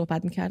پزشکایی که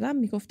صحبت میکردم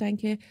میگفتن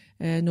که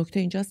نکته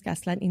اینجاست که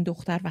اصلا این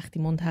دختر وقتی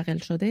منتقل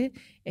شده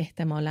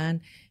احتمالاً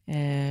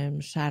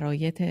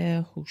شرایط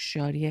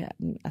هوشیاری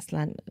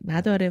اصلا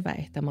نداره و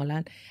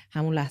احتمالاً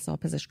همون لحظه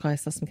پزشکا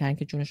احساس میکنن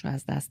که جونش رو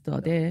از دست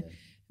داده،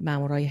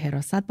 مامورای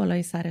حراست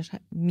بالای سرش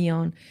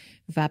میان.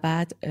 و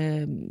بعد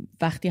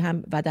وقتی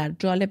هم و در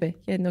جالبه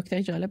یه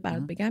نکته جالب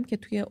برات بگم که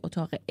توی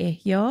اتاق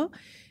احیا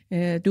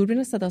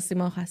دوربین صدا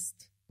سیما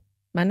هست.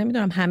 من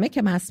نمیدونم همه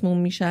که مسموم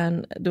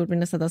میشن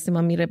دوربین صدا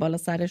سیما میره بالا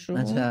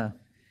سرشون.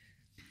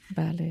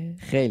 بله.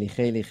 خیلی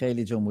خیلی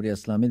خیلی جمهوری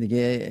اسلامی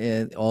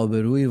دیگه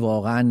آبروی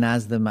واقعا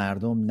نزد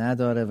مردم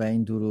نداره و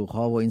این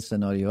دروغ‌ها و این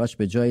سناریوهاش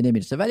به جایی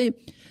نمیرسه. ولی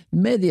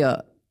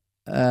مدیا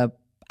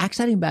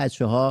اکثر این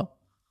بچه‌ها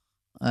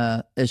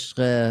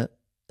عشق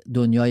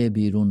دنیای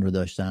بیرون رو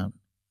داشتن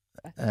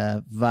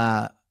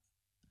و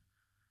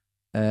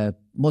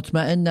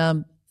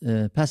مطمئنم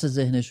پس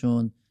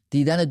ذهنشون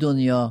دیدن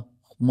دنیا،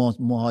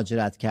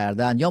 مهاجرت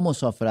کردن یا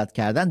مسافرت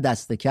کردن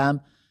دست کم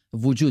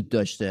وجود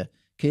داشته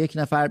که یک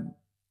نفر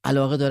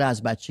علاقه داره،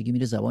 از بچگی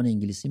میره زبان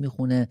انگلیسی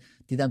میخونه.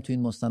 دیدم تو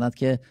این مستند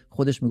که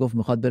خودش میگفت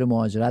میخواد بره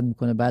مهاجرت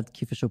میکنه، بعد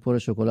کیفشو پر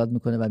شکلات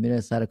میکنه و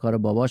میره سر کار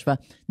باباش و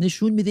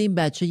نشون میده این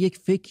بچه یک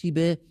فکری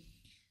به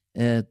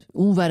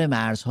اونور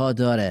مرزها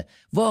داره.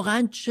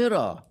 واقعا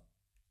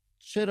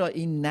چرا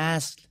این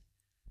نسل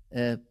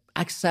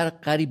اکثر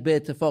قریب به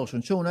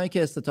اتفاقشون، چه اونایی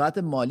که استطاعت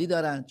مالی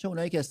دارن چه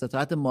اونایی که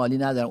استطاعت مالی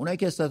ندارن، اونایی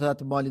که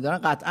استطاعت مالی دارن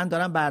قطعا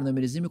دارن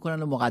برنامه‌ریزی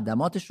میکنن و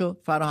مقدماتشو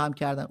فراهم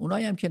کردن،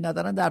 اونایی هم که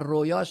ندارن در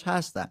رویاش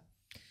هستن.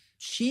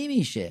 چی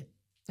میشه؟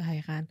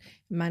 دقیقاً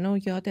منو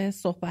یاد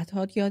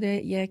صحبتات یاد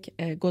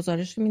یک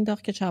گزارش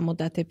مینداخت که چند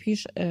مدت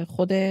پیش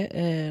خود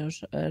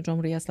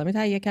جمهوری اسلامی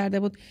تهیه کرده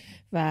بود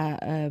و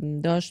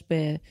داشت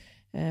به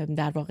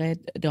در واقع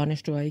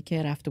دانشجوهایی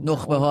که رفته بودن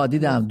نخبه ها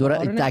دیدم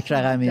تک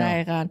رقمی ها.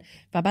 دقیقاً.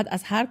 و بعد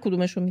از هر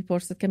کدومشون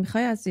میپرسید که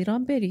میخوای از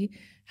ایران بری،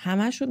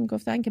 همشون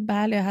میگفتن که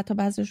بله، حتی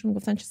بعضیشون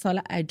میگفتن چه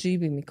سال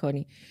عجیبی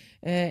میکنی.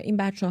 این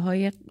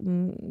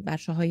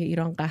بچه‌های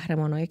ایران،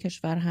 قهرمانای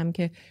کشور هم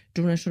که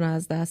جونشون رو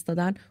از دست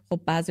دادن،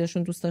 خب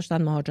بعضیاشون دوست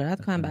داشتن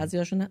مهاجرت کنن،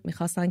 بعضیاشون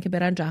میخواستن که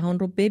برن جهان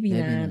رو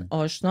ببینن،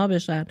 آشنا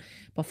بشن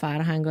با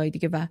فرهنگای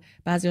دیگه، و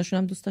بعضیاشون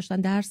هم دوست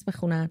داشتن درس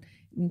بخونن،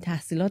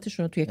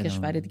 تحصیلاتشون رو توی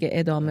کشور دیگه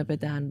ادامه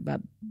بدن و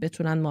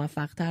بتونن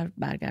موفق‌تر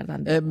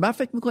برگردن. من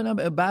فکر میکنم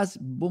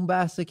اون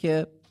بحثه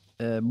که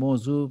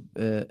موضوع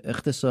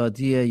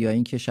اقتصادیه یا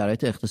اینکه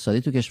شرایط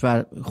اقتصادی تو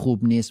کشور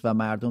خوب نیست و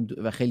مردم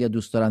و خیلی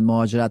دوست دارن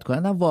مهاجرت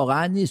کنن،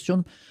 واقعا نیست.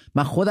 چون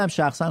من خودم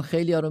شخصا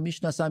خیلی ها رو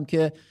میشناسم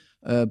که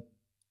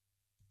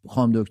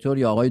خانم دکتر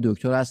یا آقای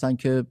دکتر هستن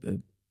که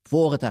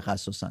فوق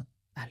تخصصن،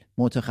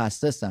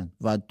 متخصصن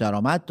و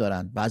درآمد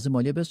دارن، بعضی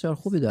مالی بسیار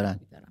خوبی دارن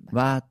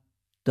و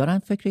دارن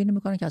فکر اینو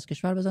میکنن که از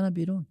کشور بزنن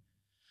بیرون.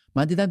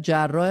 من دیدم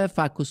جراح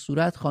فک و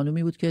صورت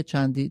خانومی بود که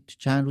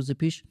چند روز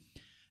پیش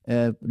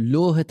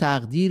لوح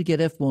تقدیر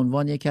گرفت به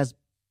عنوان یکی از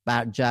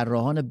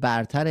جراحان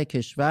برتر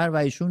کشور و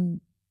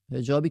ایشون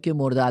حجابی که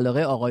مورد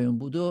علاقه آقایون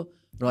بود و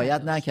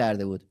رعایت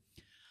نکرده بود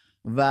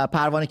و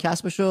پروانه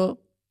کسبشو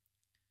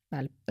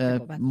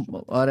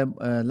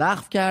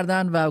لغو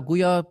کردن و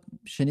گویا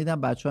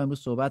شنیدم بچه‌ها امروز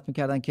صحبت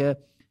میکردن که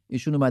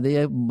ایشون اومده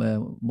یه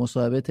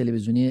مصاحبه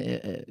تلویزیونی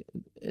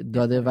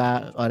داده و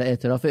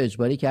اعتراف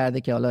اجباری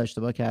کرده که حالا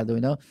اشتباه کرده و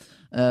اینا،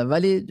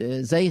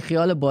 ولی زی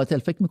خیال باطل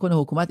فکر میکنه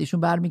حکومت ایشون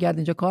برمیگرده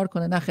اینجا کار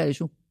کنه. نه خیر،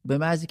 ایشون به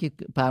محضی که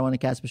پروانه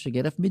کسبش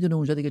گرفت میدونه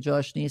اونجا دیگه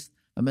جاش نیست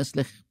و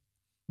مثل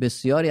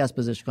بسیاری از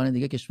پزشکان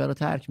دیگه کشور رو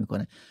ترک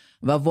میکنه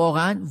و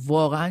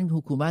واقعا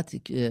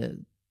حکومت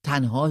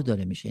تنها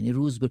داره میشه.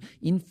 یعنی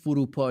این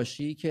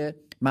فروپاشی که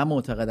من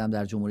معتقدم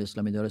در جمهوری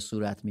اسلامی داره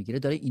صورت میگیره،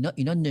 داره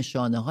اینا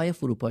نشانه های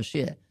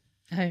فروپاشیه.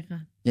 حقیقاً.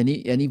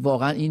 یعنی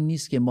واقعا این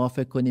نیست که ما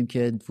فکر کنیم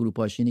که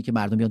فروپاشی اینه که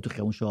مردم بیان تو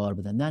خیابون شعار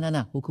بدن.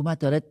 نه، حکومت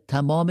داره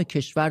تمام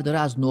کشور داره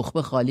از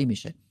نخبه خالی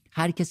میشه.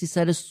 هر کسی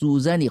سر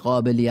سوزنی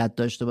قابلیت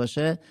داشته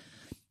باشه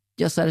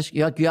یا سرش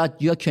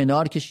یا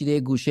کنار کشیده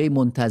گوشه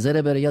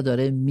منتظره بره، یا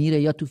داره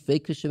میره، یا تو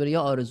فکرشه بره،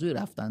 یا آرزوی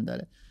رفتن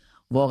داره.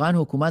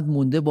 واقعا حکومت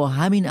مونده با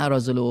همین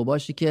اراذل و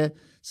اوباشی که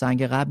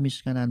سنگ قبر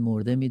میشکنن،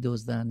 مرده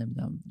میدزدن،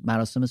 نمیدونم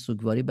مراسم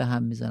سوگواری به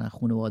هم میزنن،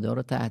 خانواده‌ها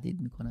رو تهدید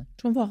میکنن.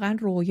 چون واقعا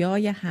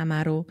رویای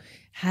همه رو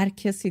هر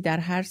کسی در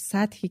هر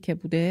سطحی که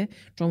بوده،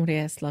 جمهوری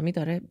اسلامی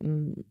داره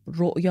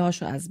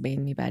رویاشو از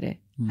بین میبره.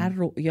 هر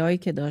رویایی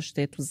که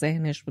داشته تو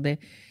ذهنش بوده،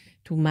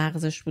 تو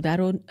مغزش بوده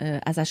رو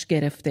ازش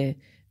گرفته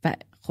و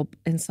خب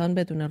انسان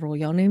بدون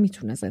رویا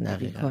نمیتونه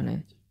زندگی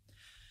کنه.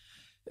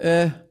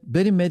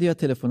 بریم مدیا.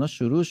 تلفن‌ها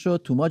شروع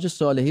شد. توماج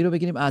صالحی رو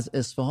بگیریم از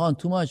اصفهان.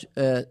 توماج،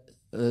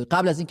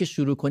 قبل از اینکه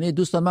شروع کنید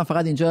دوستان، من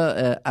فقط اینجا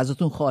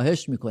ازتون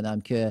خواهش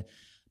میکنم که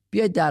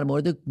بیاید در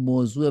مورد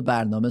موضوع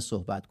برنامه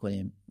صحبت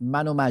کنیم.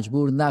 منو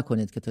مجبور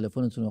نکنید که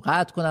تلفنتون رو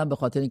قطع کنم به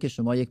خاطر اینکه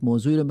شما یک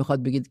موضوعی رو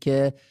میخواد بگید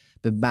که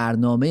به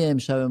برنامه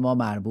امشب ما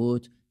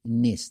مربوط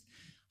نیست.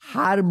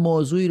 هر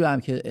موضوعی رو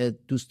هم که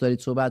دوست دارید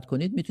صحبت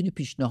کنید میتونید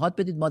پیشنهاد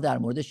بدید، ما در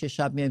موردش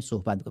شب میایم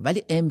صحبت میکنیم.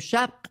 ولی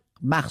امشب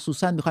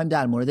مخصوصا میخوایم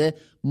در مورد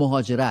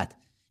مهاجرت،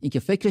 اینکه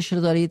فکرش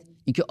رو دارید،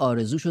 اینکه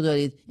آرزوشو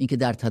دارید، اینکه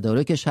در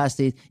تدارکش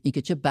هستید،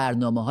 اینکه چه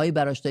برنامه‌هایی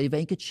براش دارید و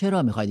اینکه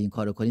چرا میخواید این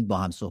کارو کنید، با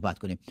هم صحبت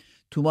کنیم.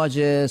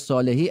 توماج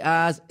صالحی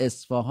از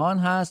اصفهان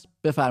هست.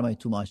 بفرمایید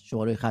توماج،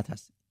 شما روی خط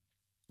هست.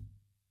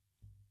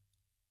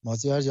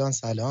 مازیار جان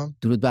سلام.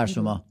 درود بر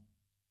شما.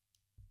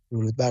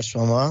 درود بر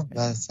شما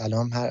و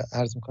سلام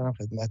عرض میکنم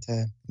خدمت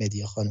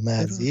مدیا خانم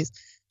عزیز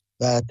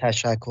و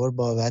تشکر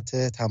بابت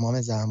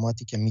تمام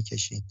زحماتی که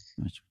میکشید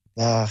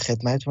و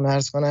خدمتتون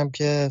عرض کنم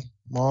که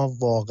ما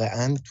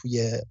واقعا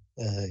توی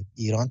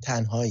ایران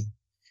تنهایی.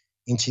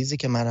 این چیزی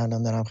که من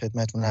الان دارم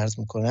خدمتتون عرض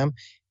میکنم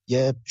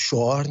یه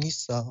شعار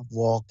نیست،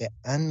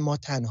 واقعا ما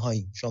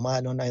تنهاییم. شما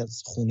الان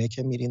از خونه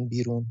که میرین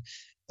بیرون،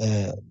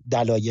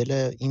 دلایل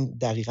این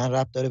دقیقاً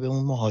ربط داره به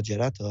اون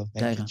مهاجرت ها.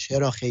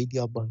 چرا خیلی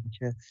ها با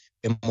اینکه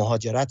به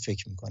مهاجرت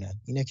فکر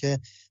میکنن، اینه که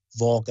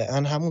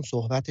واقعا همون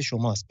صحبت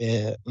شماست،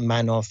 به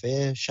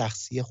منافع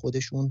شخصی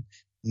خودشون.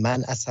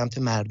 من از سمت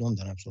مردم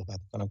دارم صحبت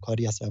میکنم،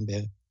 کاری اصلا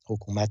به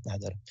حکومت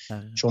ندارم.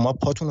 شما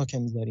پاتون رو که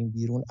میذارین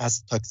بیرون،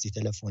 از تاکسی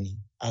تلفنی،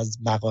 از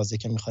مغازه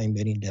که میخواین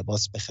برین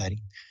لباس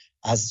بخرین،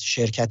 از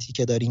شرکتی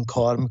که دارین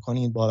کار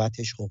میکنین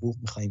بابتش حقوق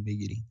میخواین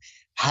بگیرین.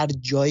 هر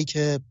جایی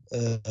که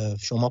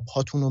شما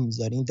پاتون رو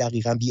میذارین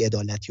دقیقاً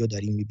بی‌عدالتی رو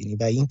دارین میبینین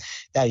و این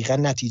دقیقاً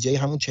نتیجه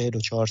همون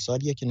 44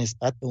 سالیه که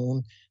نسبت به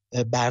اون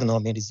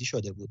برنامه ریزی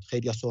شده بود.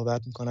 خیلی ها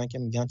صحبت میکنن که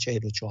میگن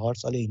 44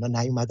 سال اینا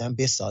نیومدن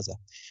بسازن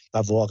و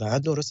واقعا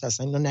درست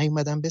هستن، اینا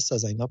نیومدن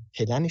بسازن، اینا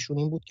پلنشون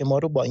این بود که ما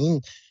رو با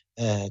این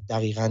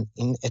دقیقاً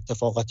این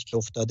اتفاقاتی که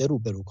افتاده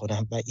روبرو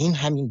کنن و این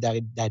همین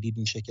دلیل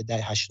میشه که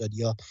در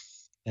 80یا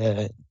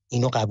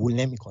اینو قبول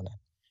نمیکنن.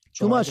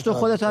 تو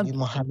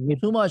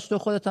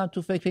خودت هم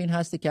تو فکر این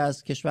هستی که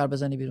از کشور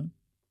بزنی بیرون؟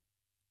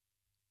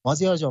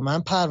 مازیار جان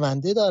من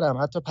پرونده دارم،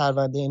 حتی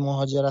پرونده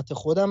مهاجرت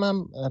خودم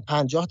هم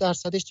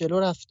 50% جلو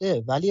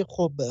رفته، ولی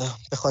خب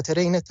به خاطر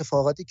این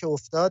اتفاقاتی که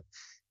افتاد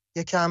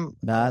یکم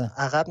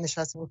عقب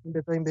نشستیم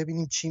بذاریم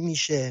ببینیم چی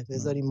میشه.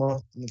 بذاریم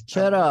ما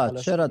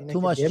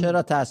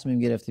چرا تصمیم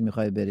گرفتی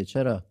میخوای بری؟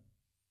 چرا؟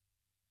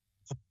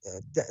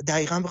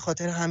 دقیقاً به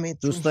خاطر همه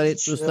دوست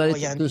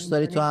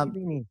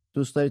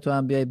داری تو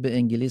هم بیای به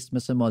انگلیس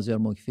مثل مازیار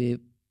مکفی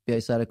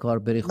بیای سر کار،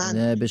 بری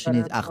خونه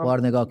بشینید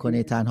اخبار نگاه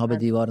کنی، تنها به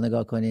دیوار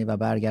نگاه کنی و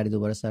برگردی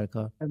دوباره سر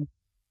کار؟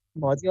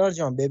 مازیار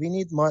جان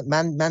ببینید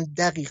من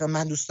دقیقاً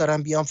من دوست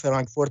دارم بیام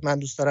فرانکفورت، من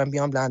دوست دارم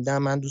بیام لندن،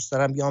 من دوست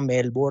دارم بیام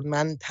ملبورن،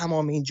 من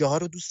تمام این جاها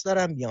رو دوست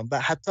دارم بیام و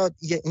حتی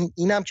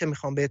اینم که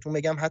میخوام بهتون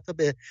بگم حتی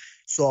به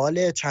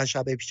سوال چند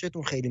شب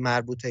پیشتون خیلی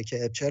مربوطه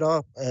که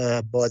چرا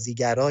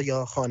بازیگرا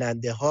یا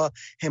خواننده ها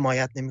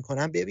حمایت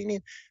نمیکنن.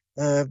 ببینید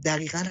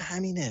دقیقاً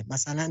همینه.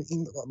 مثلا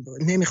این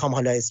نمیخوام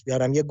حالا اسم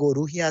بیارم، یه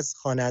گروهی از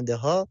خواننده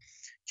ها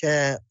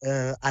که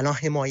الان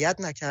حمایت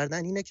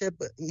نکردن اینه که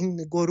این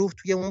گروه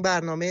توی اون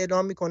برنامه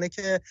اعلام میکنه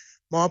که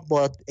ما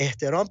با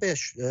احترام به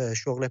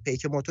شغل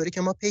پیک موتوری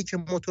که ما پیک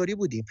موتوری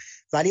بودیم،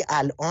 ولی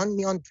الان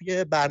میان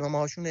توی برنامه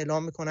هاشون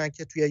اعلام میکنن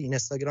که توی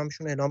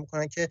اینستاگرامشون اعلام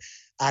میکنن که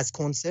از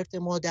کنسرت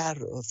ما در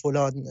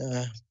فلان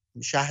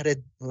شهر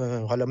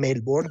حالا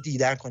ملبورن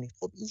دیدن کنید.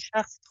 خب این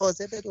شخص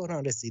تازه به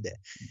دوران رسیده.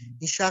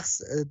 این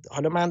شخص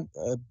حالا من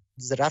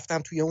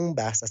رفتم توی اون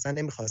بحث اصلا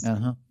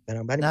نمیخواستم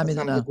برم، ولی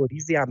می‌خواستم یه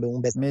گریزی هم به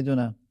اون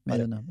بزنم.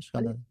 میدونم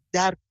اشکال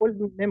در کل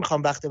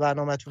نمیخوام وقت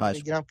برنامه‌تون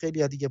بگیرم،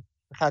 خیلی دیگه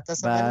خط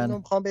هستم، ولی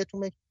میخوام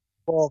بهتون بگم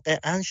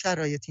واقعا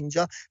شرایط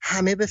اینجا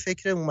همه به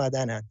فکر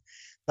اومدنن،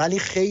 ولی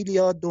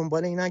خیلی‌ها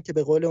دنبال اینن که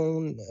به قول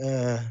اون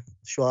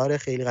شعار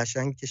خیلی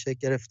قشنگی که شکل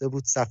گرفته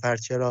بود سفر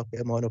چرا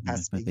به ما رو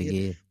پس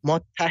بگیر. ما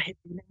ته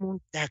دلمون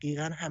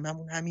دقیقاً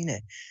هممون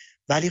همینه،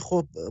 ولی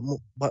خب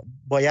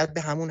باید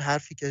به همون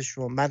حرفی که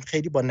من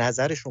خیلی با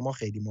نظر شما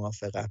خیلی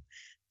موافقم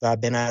و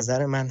به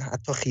نظر من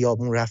حتی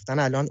خیابون رفتن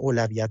الان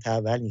اولویت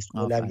اول نیست.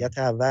 اولویت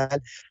اول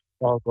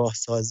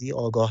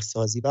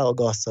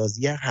آگاه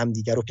سازی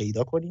همدیگر رو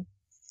پیدا کنیم.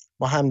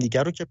 ما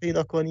همدیگر رو که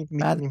پیدا کنیم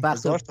میتونیم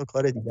هزار تا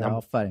کار دیگه.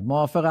 آفرین،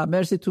 موافقم.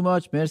 مرسی تو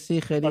ماچ،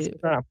 مرسی، خیلی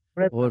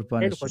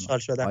قربان شما. خوشحال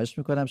شدم. خواهش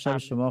میکنم، شب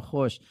شما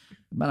خوش.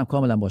 منم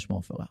کاملا باش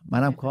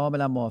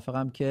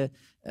موافقم. که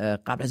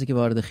قبل از اینکه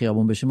وارد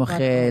خیابون بشیم ما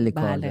خیلی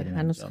کار داریم.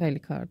 هنوز خیلی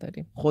کار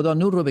داریم. خدا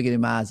نور رو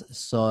بگیریم از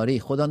ساری.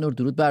 خدا نور،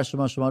 درود بر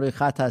شما روی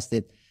خط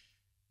هستید،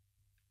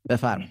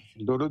 بفرمایید.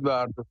 درود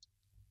بر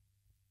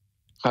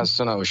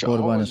خسته نباشید.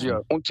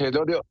 اون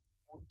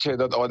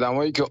تعداد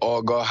آدمایی که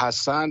آگاه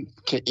هستن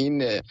که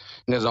این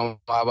نظام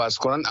عوض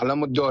کنن الان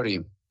ما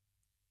داریم.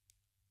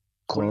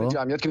 کل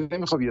جمعیت که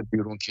نمیخواد بیاد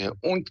بیرون، که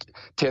اون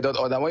تعداد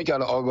آدمایی که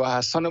الان آگاه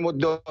هستن ما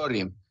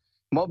داریم.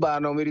 ما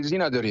برنامه‌ریزی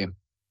نداریم،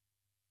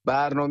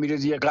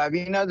 برنامه‌ریزی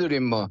قوی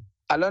نداریم. ما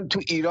الان تو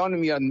ایران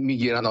میان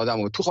میگیرن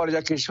آدمو، تو خارج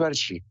از کشور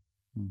چی؟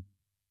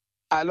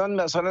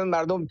 الان مثلا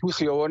مردم تو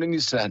خیابانی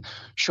نیستن،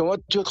 شما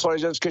تو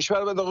خارج از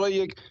کشور بعد آقا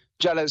یک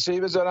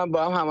جلسه‌ای بذارن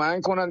با هم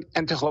هماهنگ کنن،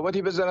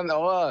 انتخاباتی بذارن،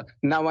 آقا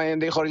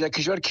نماینده خارج از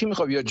کشور کی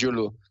میخواد بیاد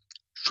جلو؟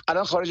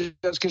 الان خارج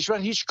از کشور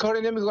هیچ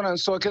کاری نمیکنن،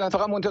 ساکتن،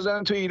 فقط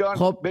منتظرن تو ایران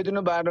خب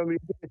بدون برنامه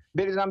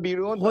بریزن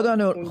بیرون.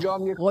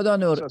 خدا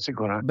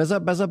نور.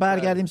 بذار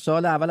برگردیم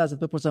سوال اول ازت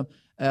بپرسم.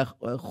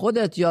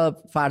 خودت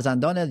یا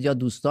فرزندانت یا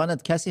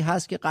دوستانت کسی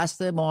هست که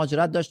قصد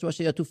مهاجرت داشته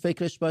باشه یا تو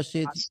فکرش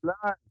باشید؟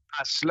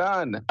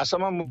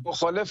 اصلا من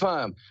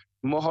مخالفم.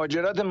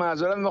 مهاجرت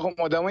معذرت میخوام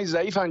آدمای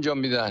ضعیف انجام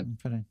میدن.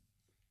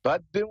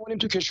 بعد بمونیم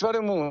تو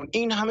کشورمون.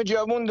 این همه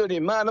جوان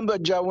داریم. من الان با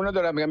جوانا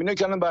دارم میگم، اینا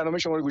که الان برنامه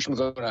شما رو گوش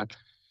میکنن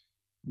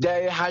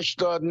دهه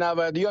 80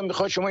 90 ها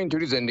میخواد شما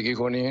اینطوری زندگی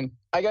کنین.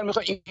 اگر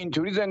میخواد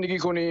اینطوری زندگی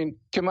کنین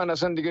که من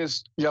اصلا دیگه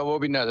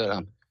جوابی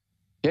ندارم.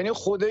 یعنی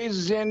خدای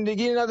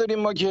زندگی نداریم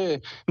ما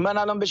که من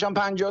الان بشم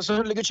 50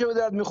 سال دیگه چه به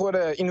درد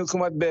میخوره این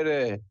حکومت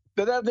بره؟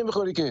 به درد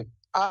نمیخوره که.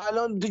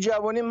 الان تو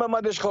جوانی من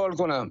باید اشغال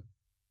کنم.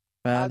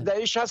 از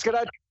دهه 60 که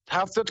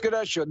 70 که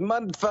رد شد.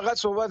 من فقط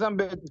صحبتم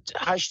به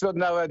 80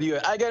 90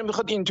 اگر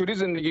میخواد اینطوری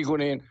زندگی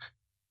کنین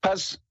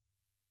پس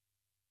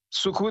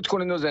سکوت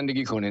کنین و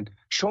زندگی کنین.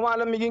 شما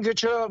الان میگین که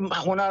چرا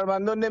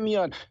هنرمندان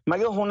نمیان؟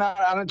 مگه هنر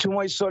الان تو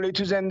مای سالی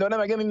تو زندانه؟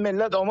 مگه این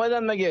ملت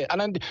آمدن؟ مگه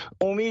الان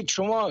امید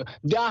شما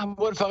 10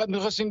 بار فقط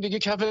میخواستین دیگه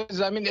کف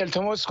زمین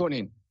التماس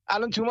کنین.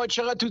 الان تو ما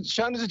چقدر تو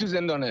چند روز تو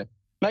زندانه؟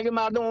 مگه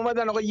مردم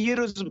اومدن آقا یه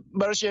روز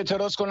براش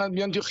اعتراض کنن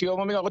بیان تو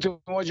خیابون میگن آقا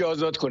توماج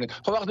آزاد کنید؟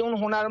 خب وقتی اون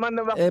هنرمند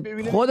وقتی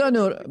ببینه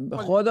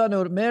خدا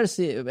نور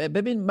مرسی.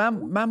 ببین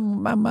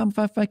من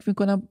فکر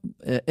میکنم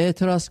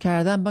اعتراض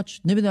کردن ما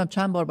نمیدونم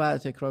چند بار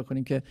باید تکرار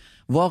کنیم که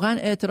واقعا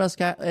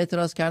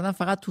اعتراض کردن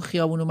فقط تو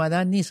خیابون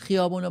اومدن نیست.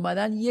 خیابون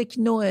اومدن یک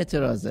نوع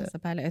اعتراضه.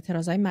 بله،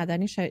 اعتراضای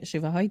مدنی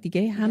شیوه های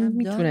دیگه هم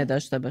میتونه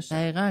داشته باشه.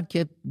 دقیقاً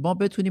که ما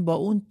بتونیم با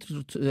اون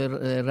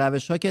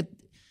روش‌ها که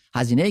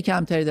هزینه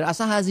کمتری داره،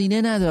 اصلا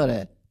هزینه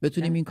نداره،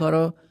 بتونیم این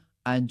کارو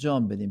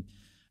انجام بدیم.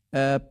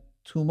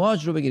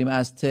 توماج رو بگیریم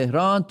از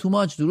تهران.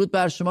 توماج درود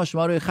بر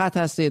شما روی خط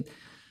هستید.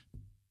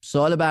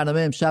 سوال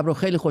برنامه امشب رو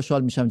خیلی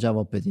خوشحال میشم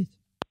جواب بدید.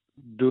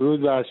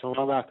 درود بر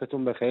شما،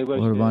 وقتتون بخیر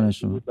باشه. قربان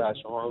شما. درود بر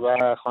شما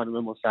و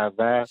خانم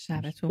مصور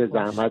که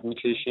زحمت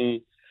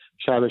میکشین.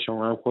 شب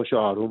شما هم خوش و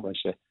آروم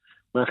باشه.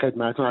 من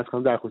خدمتتون عرض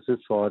کنم در خصوص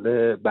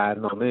سوال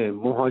برنامه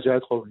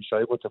مهاجرت خب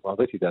ریشه‌های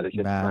متفاوتی داره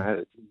که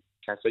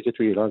کسایی که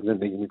توی ایران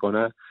زندگی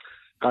میکنن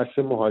قصد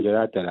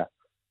مهاجرت دارن،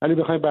 ولی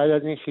بخوایم بعد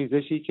از این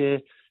خیزشی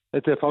که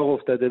اتفاق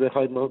افتاده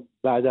بخوایم ما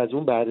بعد از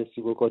اون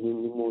بررسی بکنیم،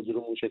 این موضوع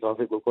رو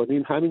موشکافی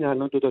بکنیم، همین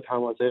الان 2 تا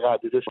تماسه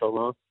قبلی رو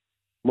شما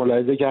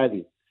ملاحظه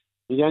کردید.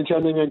 میگن چرا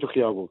نمیان تو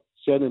خیابون؟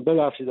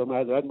 ببخشید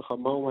معذرت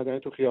میخوام، ما اومدن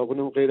تو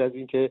خیابونمون غیر از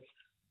این که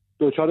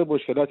دوچار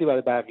مشکلاتی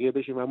برای بقیه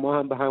بشیم و ما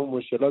هم به همون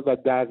مشکلات و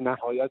در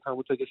نهایت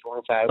همونطور که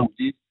شما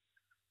فرمودید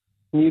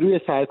نیروی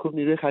سرکوب،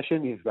 نیروی خشن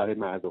نیست برای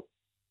مردم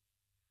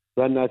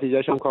و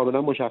نتیجهش هم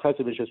کاملا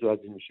مشخصه به چه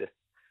صورتی میشه.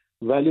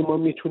 ولی ما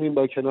میتونیم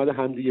با کنار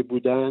همدیگه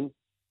بودن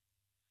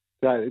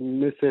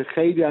مثل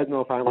خیلی از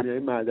نافرمانی‌های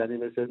مدنی،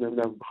 مثل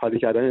نمیدونم خالی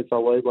کردن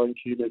حساب‌های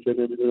بانکی، مثل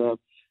نمیدونم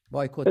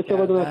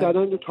استفاده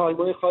نکردن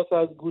تایم‌های خاص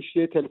از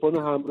گوشی تلفن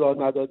همراه،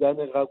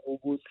 ندادن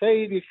قبول،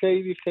 خیلی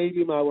خیلی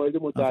خیلی موارد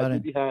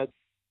متعددی هست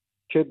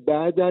که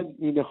بعد از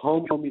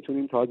اینها ما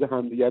میتونیم تازه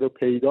همدیگه رو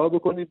پیدا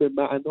بکنیم به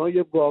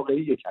معنای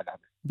واقعی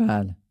کلمه.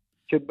 بله.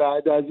 که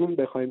بعد از اون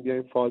بخوایم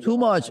بیایم فاز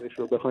آخرش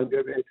رو بخوایم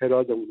بیایم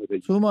اعتراضمون رو بگیم.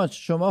 توماج،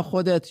 شما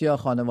خودت یا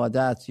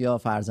خانوادت یا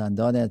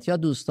فرزندانت یا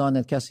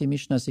دوستانت کسی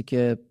میشناسی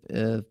که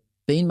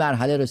به این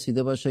مرحله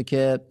رسیده باشه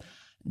که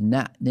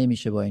نه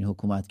نمیشه با این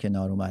حکومت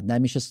کنار اومد،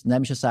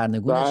 نمیشه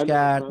سرنگونش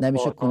کرد،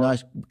 نمیشه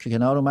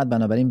کنار اومد،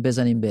 بنابراین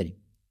بزنیم بریم؟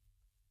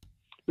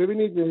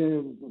 ببینید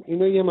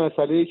اینا یه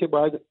مسئله‌ای که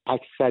باید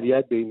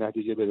اکثریت به این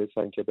نتیجه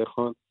برسن که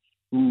بخوان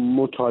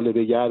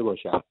مطالبه گر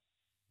باشن.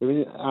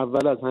 ببینید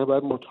اول از همه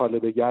باید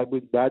مطالبه گر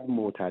بود، بعد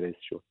معترض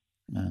شد.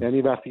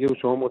 یعنی وقتی که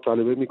شما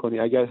مطالبه میکنی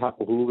اگر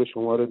حقوق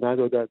شما رو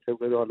ندادن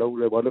طبق حالا اون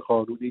روال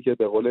قانونی که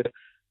به قول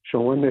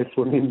شما نصف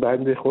و نیم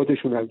بند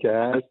خودشون هم که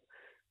هست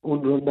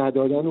اون رو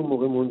ندادن، اون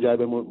موقع منجر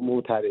به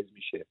معترض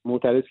میشه.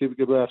 معترض که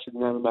بگه ببخشید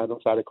این همه مردم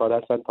سر کار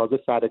هستن، تازه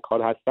سر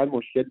کار هستن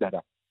مشکل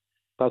دارن،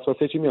 پس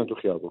واسه چی میان تو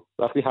خیابون؟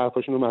 وقتی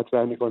حرفاشون رو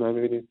مطرح میکنن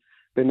میبینید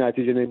به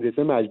نتیجه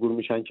نمیرسه، مجبور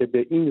میشن که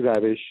به این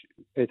روش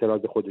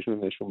اعتراض خودشون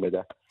رو نشون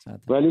بدن.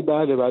 ولی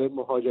بله برای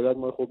مهاجرت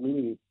ما خب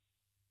میبینید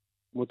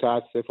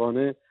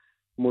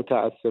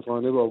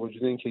متاسفانه با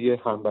وجود اینکه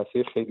یه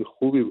همبستگی خیلی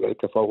خوبی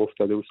اتفاق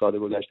افتاده و سال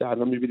گذشته،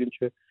 الان میبینیم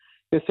که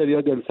یه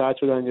سریا دلسرد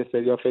شدن، یه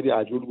سریا خیلی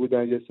عجول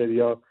بودن، یه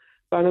سریا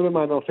بنا به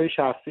منافع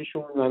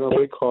شخصیشون،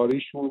 منافع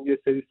کاریشون یه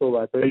سری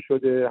صحبتایی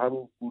شده،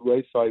 همون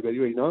گروهای سایبری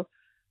و اینا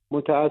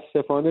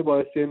متاسفانه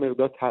باعث یه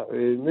مقدار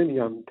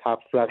نمیگم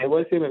تفرقه،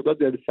 باعث یه مقدار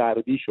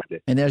دلسردی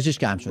شده، انرژیش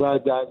کم شده و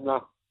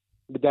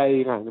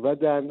دقیقاً و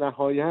در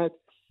نهایت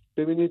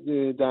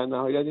ببینید در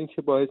نهایت این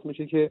که باعث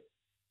میشه که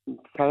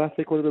طرف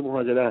فکر کنه به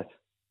مهاجرت.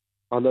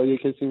 حالا یه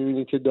کسی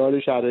میبینید که داره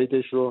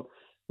شرایطش رو،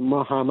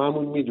 ما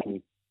هممون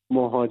میدونیم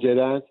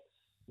مهاجرت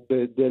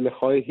به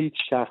دلخواه هیچ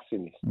شخصی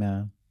نیست.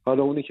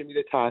 حالا اونی که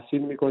میره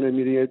تحصیل میکنه،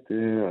 میره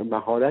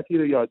مهارتی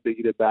رو یاد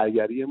بگیره،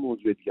 برگری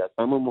موضوع دیگه است،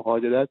 اما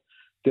مهاجرت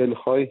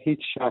دلخواه هیچ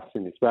شخصی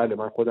نیست. بله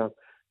من خودم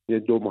یه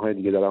 2 ماه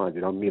دیگه دارم از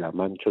ایران میرم،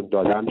 من چون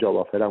دادم جاب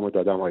آفرم و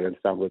دادم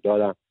آیلتسم رو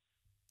دارم،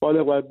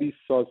 بالغ بر 20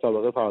 سال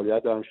سابقه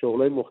فعالیت دارم،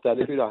 شغلای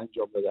مختلفی رو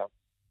انجام دادم.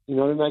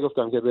 اینا رو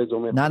نگفتم که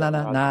رزومه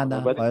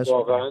نه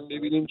واقعا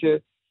میبینیم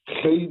که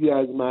خیلی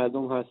از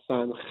مردم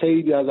هستن،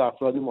 خیلی از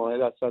افراد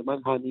ماهر هستن.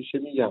 من همیشه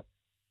میگم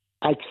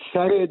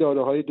اکثر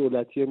اداره‌های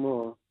دولتی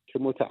ما که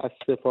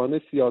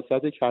متاسفانه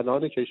سیاست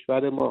کلان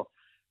کشور ما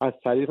از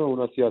طریق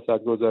اونا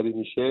سیاست گذاری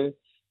میشه،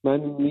 من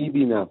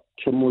میبینم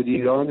که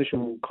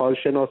مدیرانشون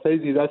کارشناسای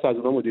زیردست از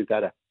اونا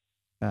مدیرترن.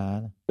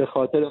 به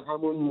خاطر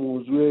همون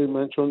موضوع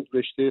من چون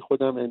رشته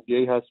خودم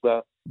MBA هست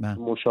و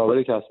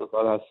مشاور کسب و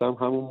کار هستم،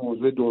 همون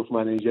موضوع دورف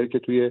منیجر که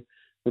توی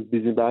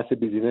بحث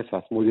بیزینس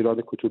هست،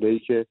 مدیران کوچولویی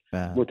که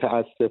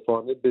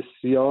متاسفانه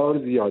بسیار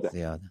زیاده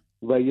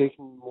و یک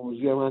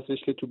موضوع هم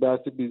هستش که تو بحث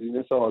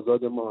بیزینس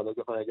آزاد ما، حالا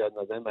بخوام اگر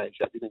نظر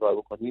معیشتی نگاه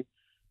بکنیم،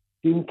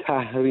 این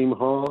تحریم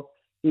ها،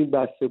 این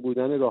بسته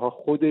بودن راه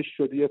خودش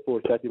شده یه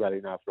فرصتی برای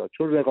این افراد،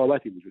 چون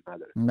رقابتی وجود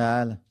نداره.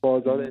 بله.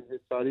 بازار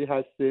انحصاری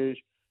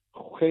هستش،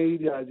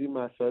 خیلی از این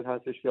مسائل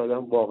هستش که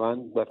آدم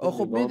واقعا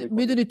خب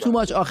میدونی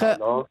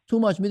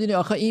توماج میدونی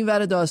آخه این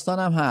ور داستان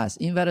هم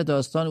هست. این ور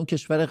داستان اون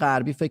کشور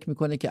غربی فکر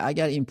میکنه که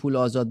اگر این پول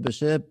آزاد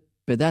بشه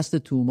به دست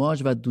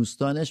توماج و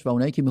دوستانش و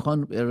اونایی که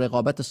میخوان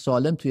رقابت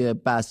سالم توی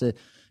بحث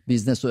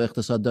بیزنس و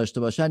اقتصاد داشته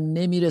باشن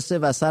نمیرسه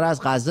و سر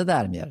از غزه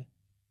در میاره.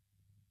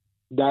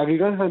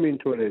 دقیقا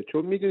همینطوره.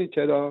 چون میدونید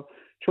چرا؟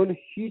 چون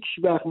هیچ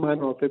وقت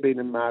منافع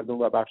بین مردم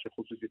و بخش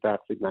خصوصی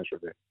تقسیم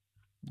نشده.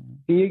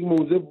 این یک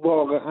موضوع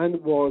واقعا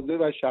واضح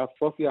و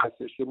شفافی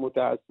هستش که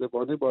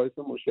متاسفانه باعث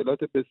مشکلات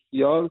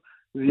بسیار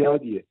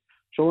زیادیه.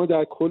 شما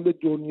در کل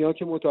دنیا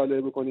که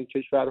مطالعه بکنید،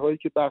 کشورهایی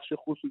که بخش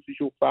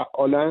خصوصیشون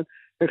فعالن،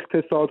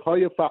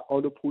 اقتصادهای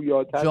فعال و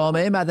پویاتر،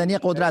 جامعه مدنی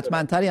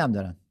قدرتمندتری هم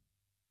دارن.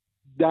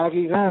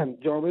 دقیقاً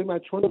جامعه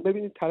چون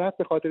ببینید طرف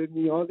به خاطر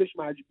نیازش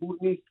مجبور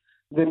نیست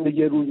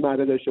زندگی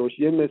روزمره داشته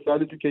باشه. یه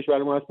مثال تو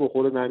کشور ما هست،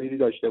 بخور و نمیری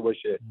داشته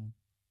باشه،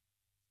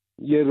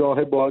 یه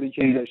راه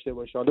باریکی داشته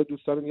باشه. حالا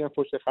دوستان میگن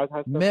پشت خط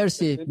هستن.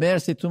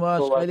 مرسی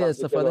توماس، خیلی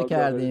استفاده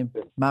کردیم.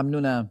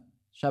 ممنونم.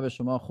 شب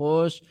شما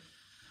خوش.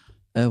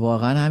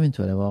 واقعا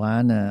همینطوره.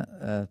 واقعا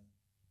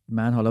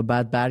من حالا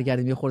بعد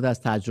برگردیم یه خورده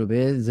از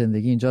تجربه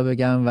زندگی اینجا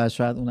بگم و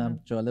شاید اونم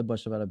جالب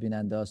باشه برای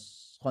بیننده.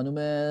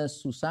 خانم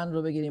سوسن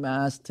رو بگیریم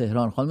از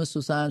تهران. خانم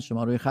سوسن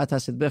شما روی خط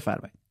هستید،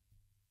 بفرمایید.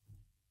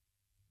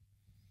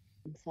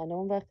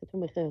 سلام،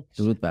 وقتتون بخیر.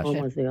 درود بر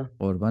شما.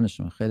 قربان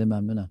شما، خیلی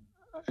ممنونم.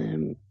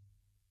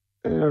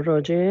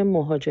 راجع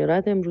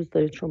مهاجرت امروز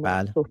دارید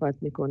شما صحبت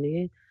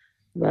میکنید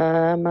و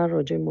من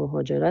راجع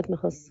مهاجرت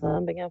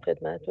میخواستم بگم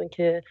خدمتتون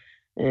که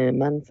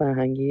من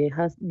فرهنگی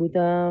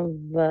بودم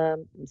و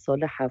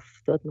سال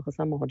 70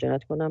 میخواستم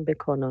مهاجرت کنم به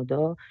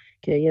کانادا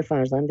که یه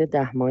فرزند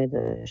 10 ماهه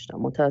داشتم.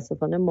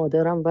 متاسفانه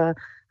مادرم و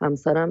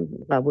همسرم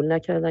قبول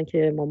نکردن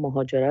که ما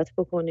مهاجرت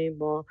بکنیم.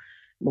 ما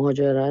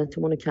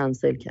مهاجرتمون رو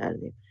کنسل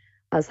کردیم.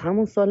 از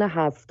همون سال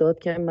 70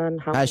 که من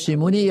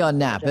پشیمونی یا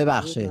نه؟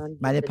 ببخشید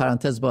من یه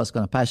پرانتز باز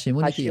کنم.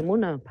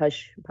 پشیمونم.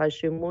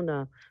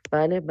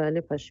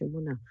 بله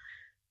پشیمونم.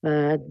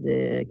 بعد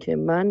که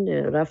من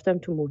رفتم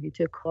تو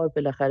محیط کار،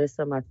 بالاخره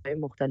سمت‌های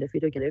مختلفی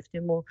رو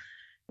گرفتیم و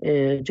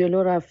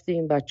جلو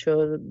رفتیم،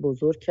 بچه‌ها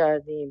بزرگ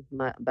کردیم،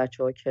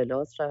 بچه‌ها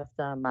کلاس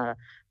رفتن،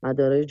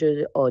 مدارج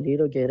عالی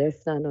رو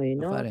گرفتن و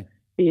اینا.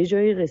 به یه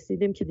جایی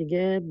رسیدیم که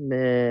دیگه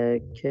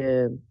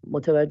که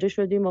متوجه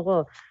شدیم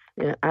آقا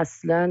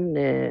اصلا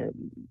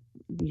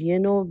یه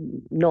نوع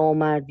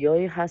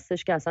نامردیایی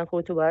هستش که اصلا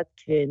خودتو باید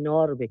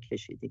کنار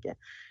بکشی.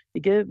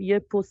 دیگه یه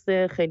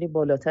پست خیلی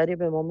بالاتری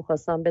به ما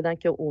میخواستم بدن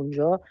که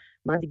اونجا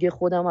من دیگه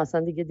خودم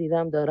اصلا دیگه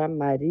دیدم دارم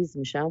مریض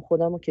میشم،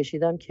 خودم رو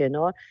کشیدم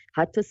کنار.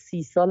 حتی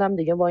 30 سالم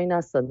دیگه وای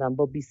نستادم،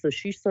 با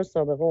 26 سال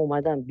سابقه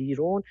اومدم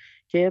بیرون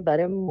که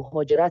برای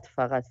مهاجرت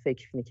فقط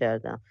فکر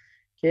میکردم.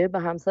 که به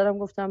همسرم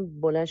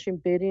گفتم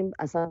بلنشیم بریم،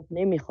 اصلا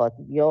نمیخواد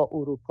یا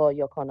اروپا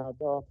یا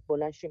کانادا،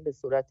 بلنشیم به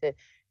صورت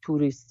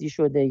توریستی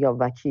شده یا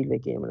وکیل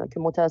بگیریم. که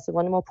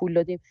متاسفانه ما پول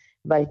دادیم،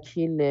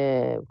 وکیل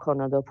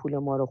کانادا پول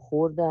ما رو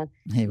خوردن،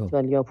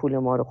 ایتالیا پول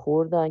ما رو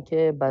خوردن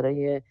که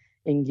برای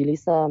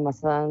انگلیس هم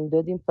مثلا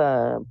دادیم.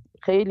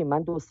 خیلی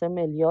من 2-3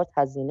 میلیارد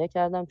هزینه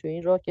کردم تو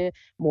این راه که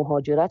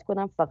مهاجرت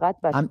کنم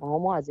فقط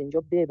بچه‌هامو از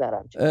اینجا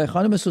ببرم.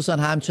 خانم سوسن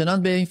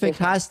همچنان به این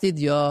فکر هستید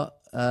یا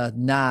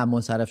نه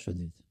منصرف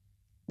شدید؟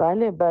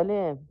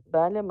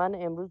 بله من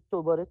امروز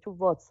دوباره تو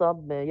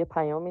واتساپ یه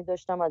پیامی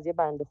داشتم از یه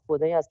بنده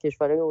خدایی از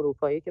کشورهای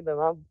اروپایی که به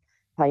من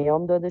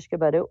پیام دادش که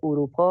برای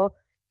اروپا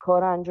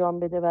کار انجام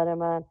بده برای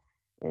من.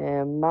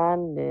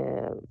 من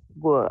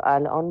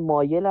الان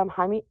مایلم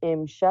همین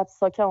امشب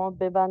ساکمو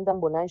ببندم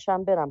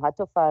بلندشم برم،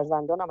 حتی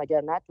فرزندانم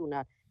اگر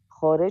نتونن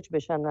خارج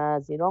بشن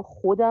از ایران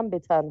خودم به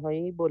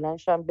تنهایی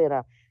بلندشم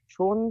برم.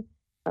 چون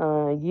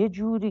یه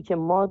جوری که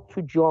ما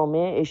تو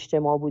جامعه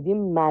اجتماع بودیم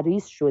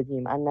مریض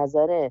شدیم، از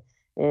نظر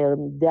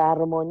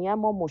درمانی هم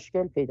ما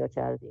مشکل پیدا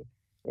کردیم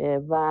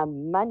و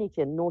منی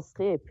که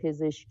نسخه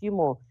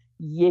پزشکیمو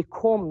 1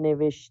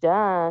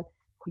 نوشتن،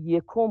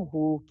 1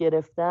 حقوق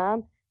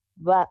گرفتم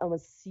و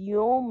 30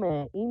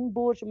 این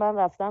برج من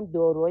رفتم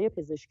داروهای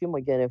پزشکیمو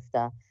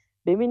گرفتم.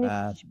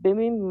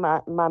 ببین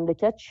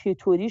مملکت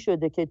چطوری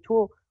شده که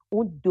تو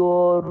اون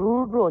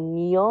دارو رو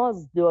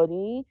نیاز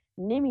داری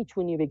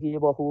نمیتونی بگیری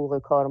با حقوق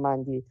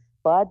کارمندی،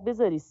 باید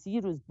بذاری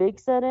 30 روز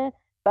بگذره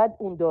بعد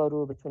اون دارو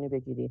رو بتونی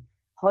بگیری.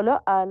 حالا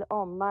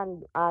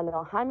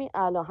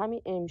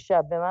همین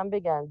امشب به من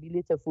بگن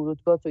بلیت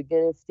فرودگاه تو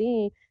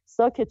گرفتی،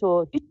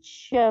 ساکتو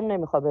هیچی هم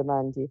نمیخوا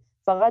ببندی،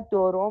 فقط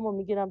داروامو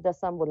میگیرم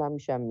دستم بلند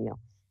میشم میام.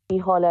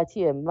 این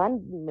حالتیه. من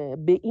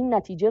به این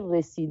نتیجه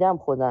رسیدم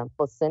خودم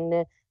با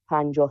سن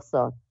 50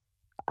 سال.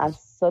 از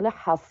سال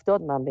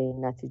 70 من به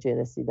این نتیجه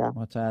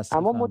رسیدم.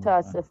 اما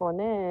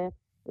متاسفانه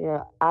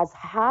از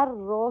هر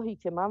راهی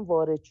که من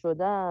وارد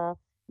شدم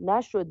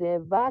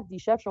نشده. و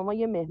دیشب شما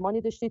یه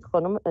مهمانی داشتید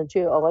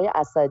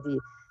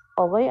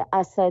آقای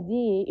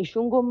اسدی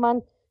ایشون گفت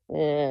من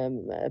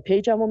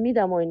پیجمو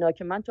میدم و اینا،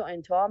 که من تا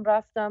انتها هم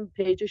رفتم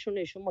پیجشون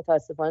ایشون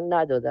متاسفانه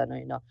ندادن و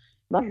اینا.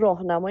 من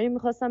راهنمایی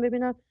میخواستم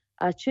ببینم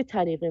از چه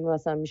طریقی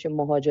مثلا میشه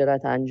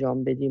مهاجرت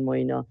انجام بدیم و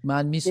اینا.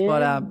 من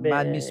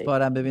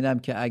میسپارم ببینم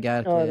که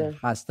اگر که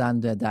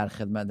هستند در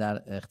خدمت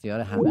در اختیار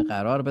همه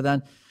قرار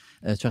بدن.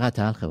 چقدر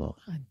تلخه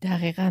واقعا.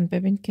 دقیقاً.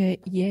 ببین که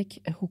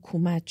یک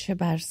حکومت چه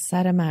بر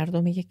سر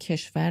مردم یک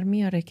کشور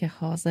میاره که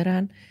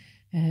حاضرن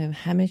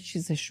همه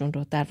چیزشون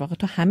رو در واقع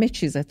تو همه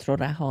چیزت رو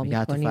رها می‌کنی.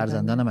 حتی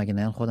فرزندانم اگه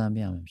نه خودم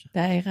بیام امشب.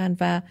 دقیقاً.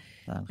 و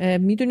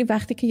میدونی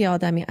وقتی که یه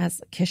آدمی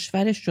از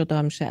کشورش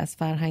جدا میشه، از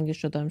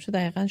فرهنگش جدا میشه،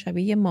 دقیقاً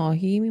شبیه یه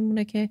ماهی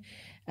میمونه که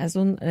از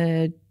اون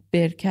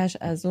برکش،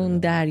 از اون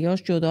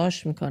دریاش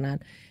جداش میکنن،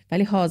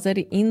 ولی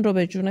حاضری این رو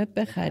به جونت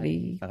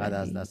بخری فقط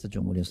از دست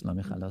جمهوری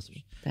اسلامی خلاص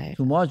بشی.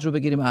 توماج رو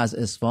بگیریم از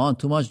اصفهان.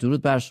 توماج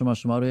درود بر شما،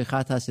 شما روی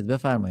خط هستید،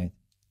 بفرمایید.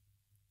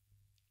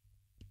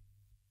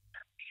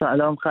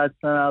 سلام،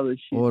 خسته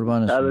نباشید.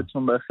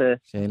 شبتون بخیر.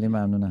 خیلی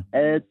ممنونم.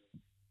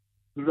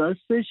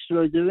 راستش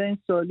راجع به این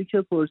سوالی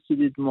که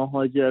پرسیدید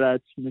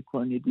مهاجرت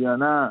میکنید یا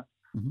نه،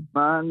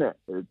 من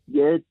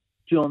یه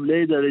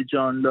جمله داره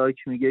جان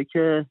لاک میگه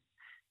که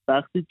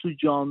وقتی تو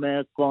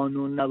جامعه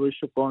قانون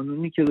نباشه،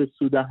 قانونی که به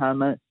سود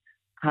همه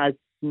هست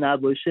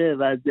نباشه،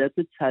 وضعیت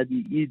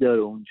طبیعی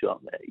داره اون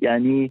جامعه،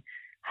 یعنی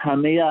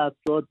همه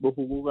افراد به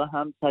حقوق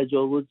هم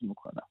تجاوز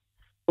میکنن.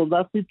 خب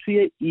وقتی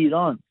توی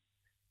ایران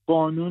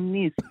قانون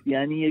نیست،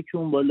 یعنی یکی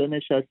اون بالا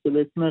نشسته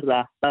به اسم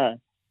رهبر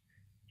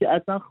که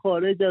اصلا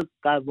خارج از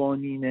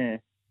قوانین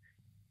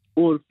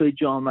عرف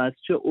جامعه است،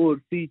 چه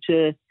عرفی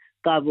چه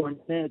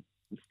قوانین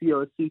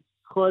سیاسی،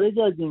 خارج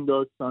از این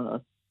داستان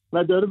است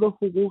و داره به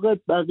حقوق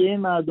بقیه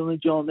مردم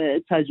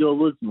جامعه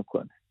تجاوز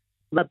میکنه.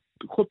 و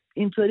خب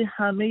اینطوری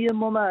همه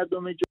ما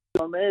مردم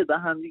جامعه به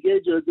همدیگه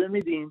اجازه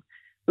میدیم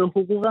به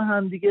حقوق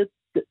همدیگه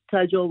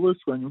تجاوز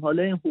کنیم.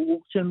 حالا این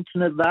حقوق چه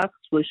میتونه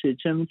وقت باشه،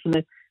 چه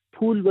میتونه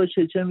پول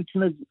باشه، چه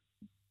میتونه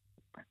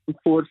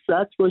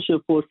فرصت باشه،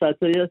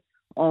 فرصت‌های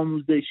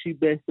آموزشی،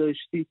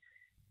 بهداشتی،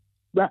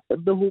 و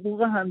به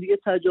حقوق همدیگه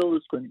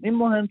تجاوز کنیم. این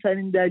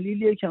مهمترین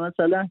دلیلیه که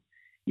مثلا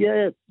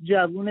یه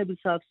جوون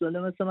 27 ساله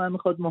مثل من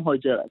میخواد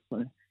مهاجرت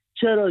کنه.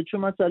 چرا؟ چون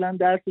مثلا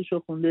درسشو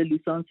خونده،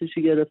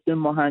 لیسانسشو گرفته،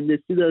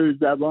 مهندسی داره،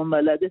 زبان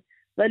بلده،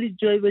 ولی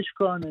جایی بهش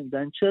کار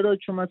نمیدن. چرا؟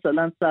 چون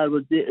مثلا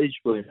سربازی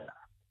اجباری داره.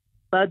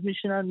 بعد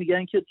میشینن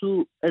میگن که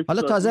تو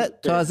حالا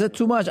تازه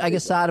توماج اگه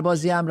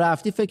سربازی هم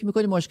رفتی فکر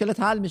میکنی مشکلت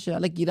حل میشه؟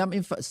 حالا گیرم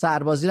این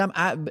سربازی هم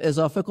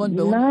اضافه کن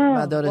به اون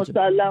مدارج.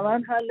 مسلما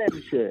حل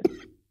نمیشه،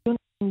 چون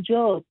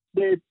اینجا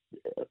به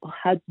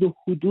حد و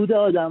حدود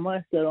آدما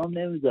احترام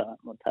نمیذارن.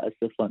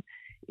 متاسفانه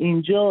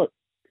اینجا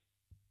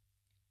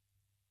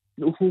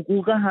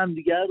حقوق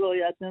همدیگر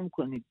رعایت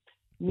نمیکنید.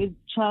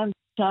 چند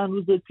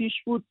روز پیش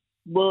بود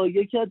با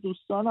یکی از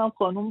دوستانم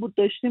خانوم بود،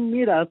 داشتیم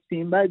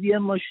میرفتیم، بعد یه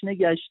ماشین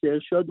گشت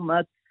ارشاد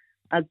اومد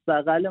از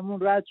بغلمون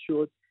رد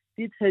شد،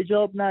 دید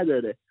حجاب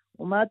نداره،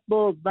 اومد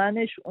با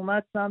ونش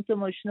اومد سمت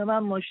ماشین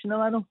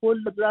منو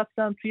هل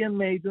رفتم توی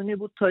میدونی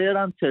بود،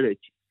 تایرم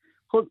ترکی.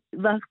 خب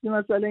وقتی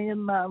مثلا یه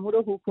مأمور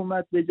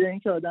حکومت به جای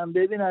اینکه آدم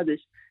ببیندش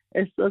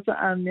احساس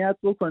امنیت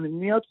بکنه،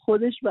 میاد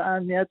خودش به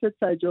امنیت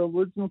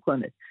تجاوز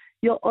میکنه.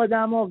 یا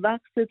آدما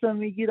وقتتو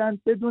میگیرن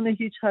بدون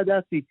هیچ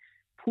هدفی،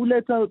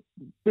 پولتو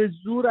به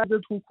زور از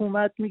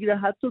حکومت میگیره،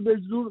 حتی به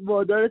زور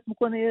وادارت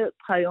میکنه یه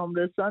پیام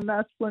رسان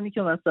نصب کنی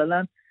که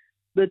مثلا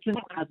بتونی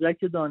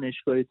مدرک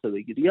دانشگاهی تو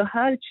بگیری یا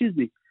هر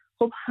چیزی.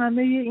 خب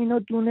همه اینا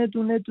دونه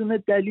دونه دونه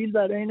دلیل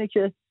برای اینه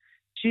که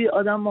چی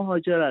آدم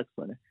مهاجرت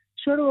کنه.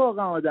 چرا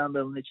واقعا آدم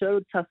بمونه؟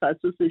 چرا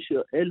تخصصش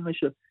و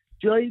علمش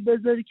جایی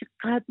بذاری که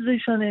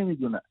قدرش رو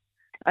نمیدونن؟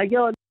 اگه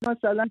آدم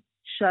مثلا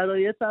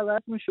شرایط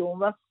عوض میشه اون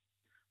وقت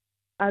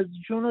از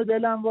جون و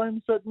دلم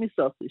وای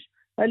میساختش،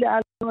 ولی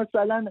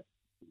مثلا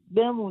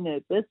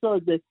بمونه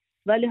بسازه،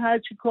 ولی هر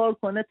چی کار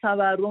کنه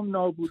تورم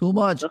نابود.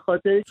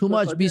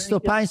 توماج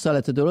 25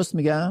 سالته، درست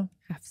میگم؟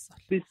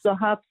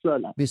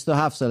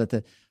 27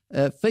 سالته.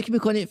 فکر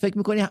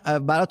میکنی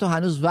برای تو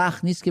هنوز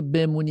وقت نیست که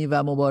بمونی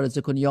و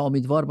مبارزه کنی، یا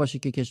امیدوار باشی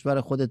که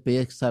کشور خودت به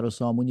یک سر و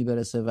سامونی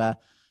برسه و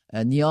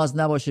نیاز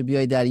نباشه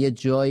بیای در یه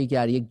جایی،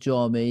 در یک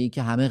جامعه‌ای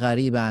که همه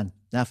غریبن،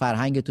 نه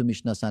فرهنگ تو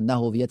میشناسن، نه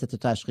هویت تو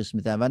تشخیص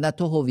میدن و نه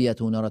تو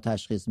هویت اونا رو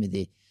تشخیص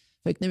میدی؟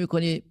 فکر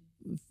نمیکنی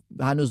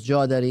هنوز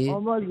جا داری؟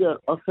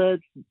 آخه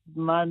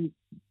من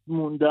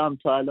موندم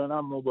تا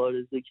الانم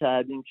مبارزه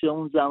کردیم، چه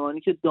اون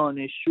زمانی که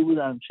دانشجو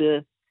بودم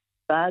چه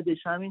بعدش.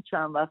 همین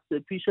چند وقت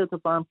پیش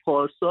اتفاقا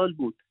پارسال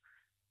بود،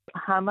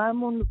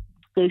 هممون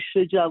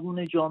قشر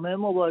جوون جامعه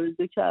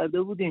مبارزه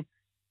کرده بودیم.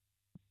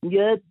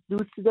 یه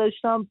دوستی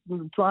داشتم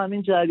تو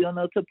همین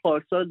جریانات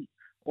پارسال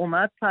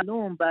اومد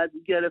پلوم، بعد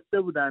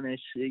گرفته بودنش،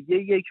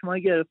 یک ماه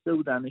گرفته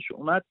بودنش،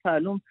 اومد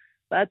پلوم،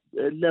 بعد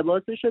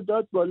لباسش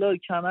داد بالا،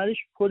 کمرش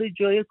پر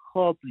جای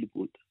کابل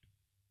بود،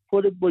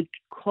 پر با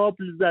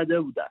کابل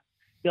زده بودن.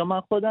 یا من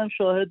خودم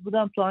شاهد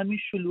بودم تو همین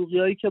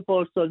شلوغیایی که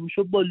پارسال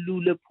میشد با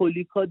لوله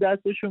پولیکا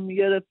دستشون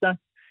میگرفتن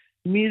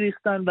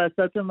میریختن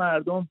وسط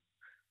مردم،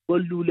 با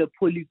لوله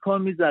پولیکا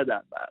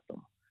میزدن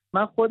مردم.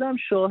 من خودم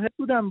شاهد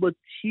بودم با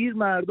تیر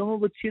مردم رو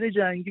با تیر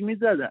جنگی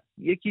میزدن.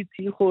 یکی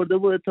تیر خورده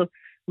بود، تا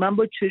من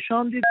با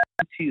چشام دیدم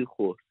تیر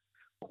خورد،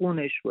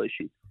 خونش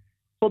باشید.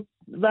 خب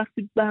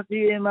وقتی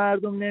بقیه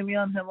مردم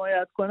نمیان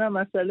حمایت کنن،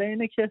 مسئله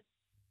اینه که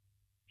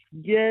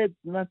یه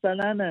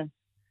مثلا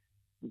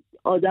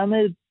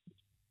آدم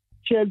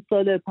 40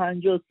 ساله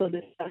 50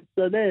 ساله 60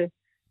 ساله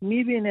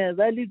میبینه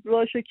ولی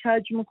راشو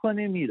کج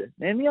میکنه میره،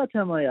 نمیاد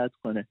حمایت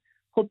کنه.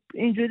 خب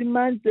اینجوری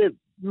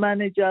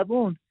من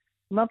جوون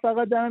من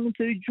فقط دارم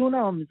اینطوری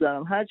جونم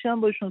میذارم. هرچی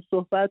هم باشون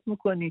صحبت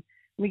میکنی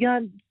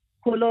میگن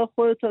کلاه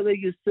خودتو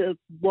بگیر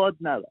باد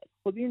نبر.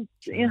 خب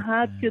این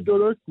حرف که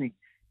درست نیست.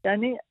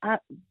 یعنی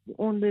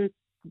اون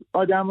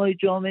آدمای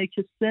جامعه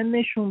که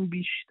سنشون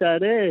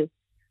بیشتره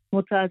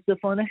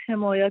متاسفانه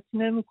حمایت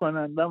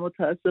نمیکنن و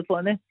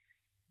متاسفانه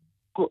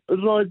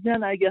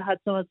راضین اگه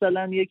حتی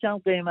مثلا یکم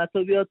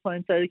قیمتا بیاد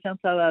پایین‌تر، یکم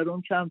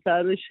تورم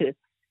کمتر بشه،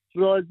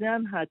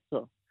 راضین.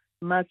 حتی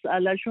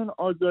مسئلهشون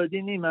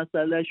آزادی نی،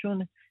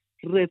 مسئلهشون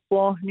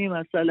رفاه نی،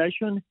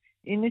 مسئلهشون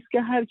این نیست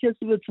که هر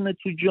کسی بتونه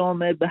تو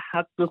جامعه به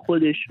حق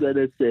خودش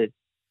برسه.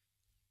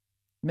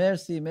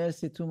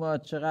 مرسی توما،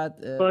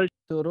 چقدر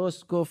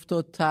درست گفت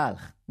و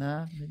تلخ.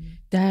 نه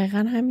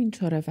دقیقا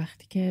همینطوره.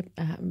 وقتی که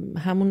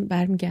همون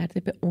برمیگرده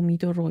به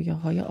امید و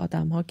رویاهای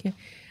آدم ها که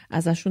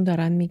ازشون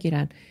دارن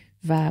میگیرن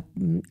و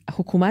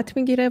حکومت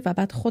میگیره و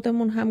بعد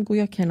خودمون هم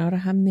گویا کنار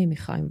هم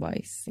نمیخوایم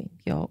وایسیم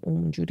یا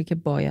اونجوری که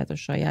باید و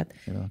شاید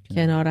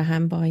کنار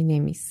هم وای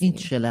نمیسیم. این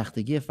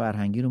شلختگی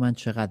فرهنگی رو من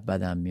چقدر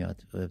بدم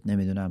میاد.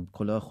 نمیدونم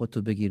کلاه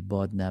خودتو بگیر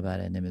باد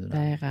نبره،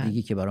 نمیدونم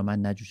دیگه که برای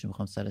من نجوشه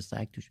میخوام سر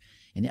سگ توش.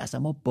 یعنی اصلا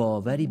ما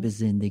باوری به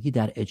زندگی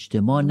در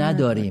اجتماع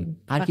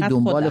نداریم. هر کی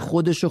دنبال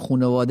خودش و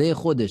خانواده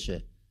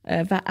خودشه.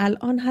 و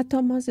الان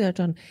حتی مازیار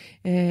جان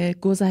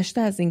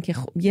گذشته از این که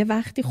یه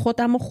وقتی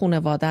خودم و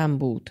خانوادم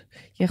بود،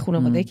 یه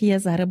خانواده که یه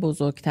ذره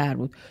بزرگتر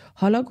بود،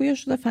 حالا گویا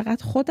شده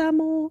فقط خودم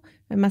و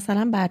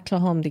مثلا بچه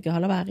هم دیگه،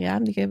 حالا بقیه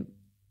هم دیگه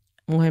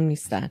مهم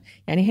نیستن.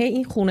 یعنی هی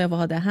این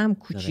خانواده هم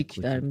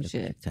کوچیک‌تر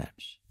میشه.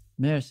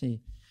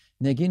 مرسی.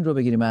 نگین رو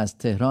بگیریم از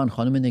تهران.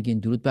 خانم نگین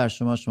درود بر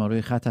شما، شما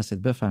روی خط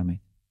هستید،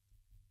 بفرمایید.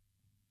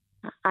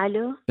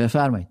 الو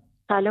بفرمایید.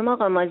 سلام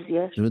آقا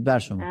مازیار. درود بر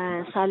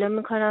شما. سلام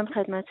میکنم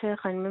خدمت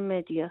خانم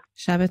مدیا.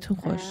 شبتون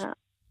خوش.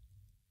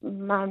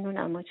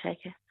 ممنونم،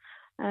 متشکرم.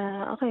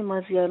 آقای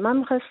مازیار، من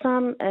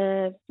میخواستم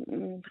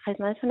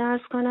خدمتتون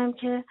عرض کنم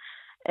که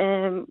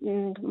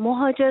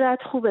مهاجرت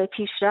خوبه،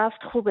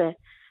 پیشرفت خوبه،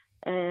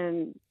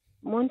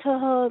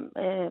 منتها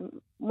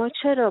ما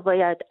چرا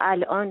باید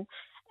الان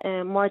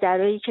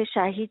مادرایی که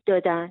شهید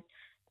دادن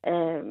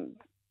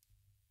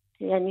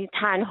یعنی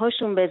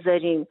تنهاشون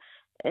بذاریم؟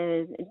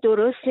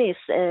 درست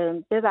نیست.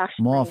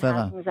 ببخشید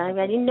موافقم.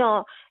 یعنی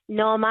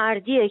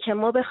نامردیه که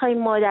ما بخوایم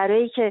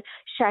مادرایی که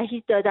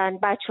شهید دادن،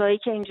 بچه‌هایی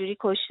که اینجوری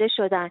کشته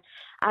شدن،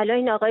 الان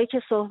این آقایی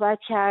که صحبت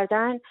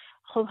کردن،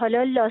 خب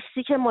حالا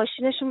لاستیک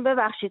ماشینشون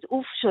ببخشید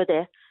اوف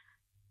شده،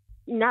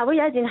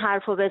 نباید این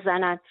حرفو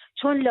بزنن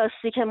چون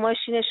لاستیک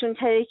ماشینشون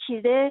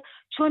ترکیده،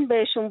 چون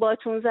بهشون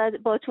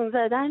باتون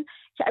زدن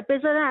که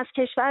بذارن از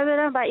کشور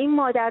برن. و این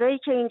مادرایی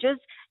که اینجا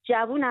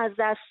جوون از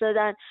دست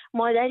دادن،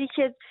 مادری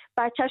که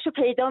بچه‌شو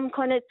پیدا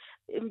میکنه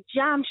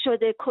جمع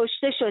شده،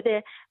 کشته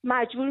شده،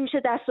 مجبور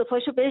میشه دست و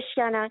پاشو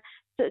بشکنن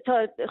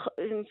تا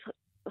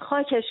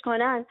خاکش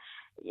کنن،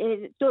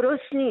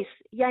 درست نیست.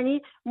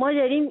 یعنی ما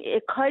داریم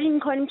کاری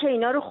میکنیم که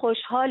اینا رو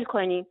خوشحال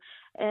کنیم.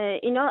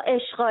 اینا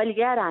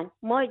اشغالگرن،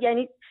 ما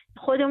یعنی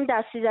خودمون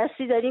دستی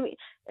دستی داریم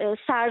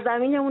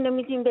سرزمینمون رو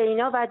میدیم به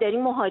اینا و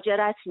داریم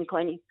مهاجرت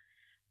میکنیم.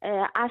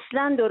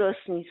 اصلا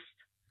درست نیست.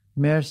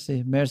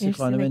 مرسی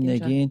خانم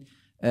نگین.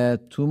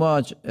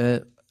 توماج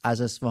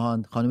از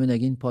اصفهان، خانم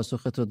نگین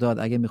پاسختو داد.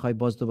 اگه میخوای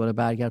باز دوباره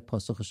برگرد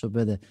پاسخشو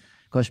بده.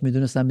 کاش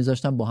میدونستم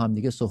میذاشتم با هم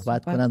دیگه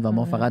صحبت کنن و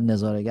ما فقط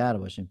نظاره‌گر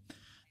باشیم.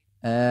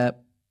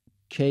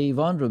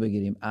 کیوان رو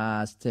بگیریم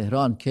از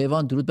تهران.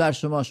 کیوان درود بر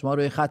شما، شما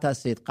روی خط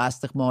هستید،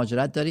 قصد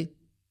مهاجرت دارید؟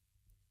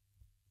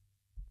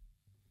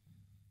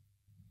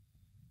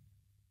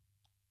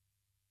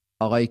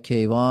 آقای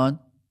کیوان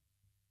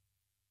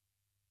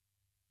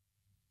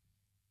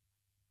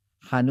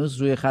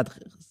هنوز روی خط،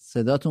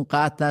 صداتون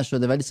قطع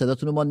نشده ولی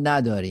صداتون رو ما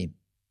نداریم.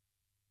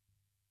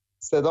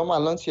 صدام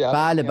الان چیه؟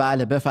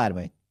 بله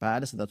بفرمایید.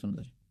 بله صداتون رو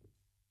داریم.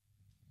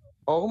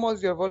 آقا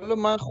مازیار، والا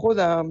من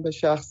خودم به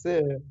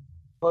شخصه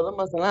حالا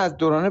مثلا از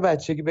دوران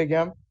بچگی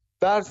بگم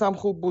درسم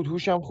خوب بود،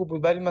 هوشم خوب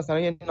بود، ولی مثلا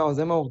یه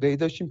ناظم عقده‌ای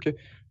داشتیم که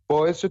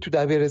باعث شد تو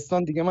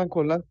دبیرستان دیگه من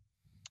کلا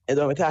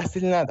ادامه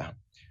تحصیل ندم.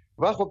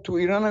 و خب تو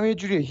ایران هم یه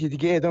جوریه که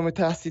دیگه ادامه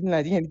تحصیل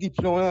ندی، یعنی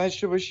دیپلم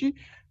نداشته باشی،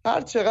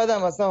 هر چقدر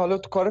مثلا حالا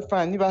تو کار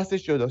فنی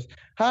بحثش جداست،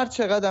 هر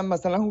چقدر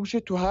مثلا هوش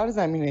تو هر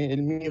زمینه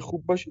علمی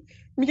خوب باشی،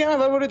 میگن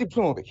اول برو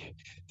دیپلمو بگیر.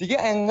 دیگه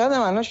انقدر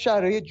الان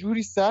شرایط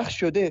جوری سخت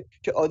شده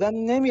که آدم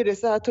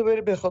نمیرسه حتی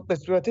بره بخواد به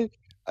صورت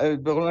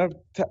به قول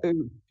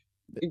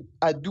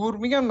از دور،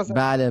 میگم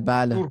مثلا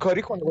بله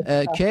دورکاری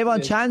کنه. کیوان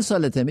چند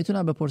سالته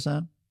میتونم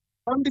بپرسم؟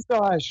 من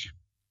 28.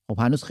 خب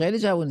هنوز خیلی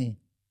جوونی.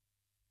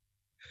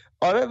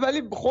 آره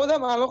ولی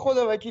خودم الان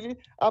خدا وکیلی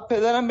از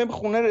پدرم بهم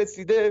خونه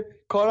رسیده،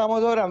 کارمو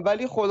دارم،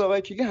 ولی خدا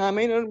وکیلی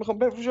همه اینا رو میخوام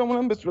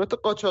بفروشم به صورت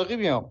قاچاقی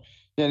بیام،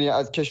 یعنی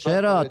از کشور.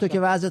 چرا؟ تو که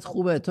وضعیت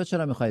خوبه، تو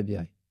چرا میخوای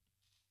بیای؟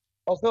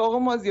 آخه آقا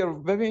مازیار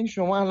ببین،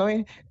 شما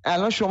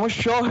الان شما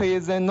شاه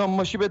زندان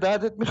باشی به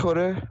دردت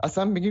میخوره؟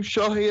 اصلا میگیم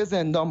شاه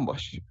زندان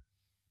باش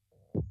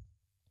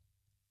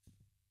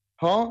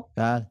ها؟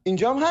 بله.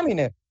 اینجا هم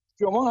همینه،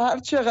 شما هر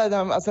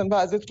چقدر اصلا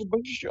وضعیت خوب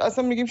باشی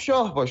اصلا میگیم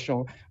شاه باش.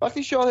 شما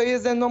وقتی شاه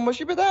زندان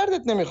باشی به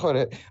دردت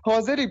نمیخوره،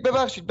 حاضری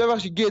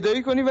ببخشید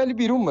گدایی کنی ولی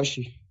بیرون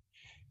باشی.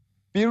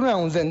 بیرون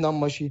اون زندان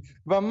باشی.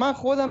 و من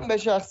خودم به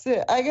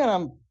شخصه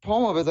اگرم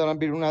پامو بذارم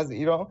بیرون از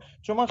ایران،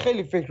 چون من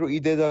خیلی فکر و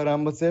ایده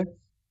دارم واسه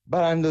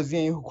براندازی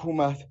این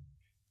حکومت،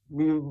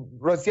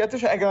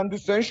 راستیتش اگرم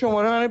دوست دارین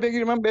شماره منو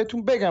بگیری من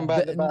بهتون بگم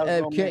بعد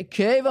برنامه.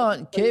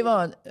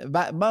 کیوان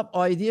ما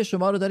آیدی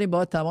شما رو داریم،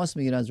 باهات تماس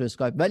میگیرن از روی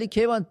اسکایپ، ولی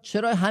کیوان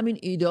چرا همین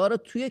ایده ها رو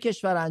توی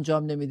کشور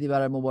انجام نمیدی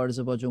برای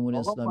مبارزه با جمهوری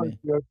اسلامی؟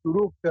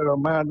 چرا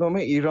مردم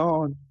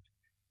ایران،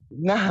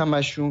 نه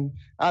همشون،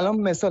 الان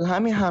مثال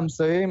همین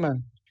همسایه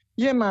من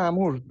یه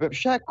مأمور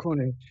شک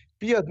کنه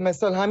بیاد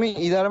مثال همین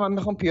ایده رو من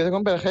میخوام پیاده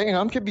کنم، بالاخره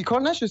اینا هم که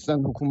بیکار نشستن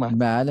حکومت،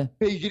 بله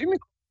پیگیری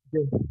میکنه.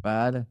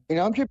 بله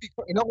اینا هم که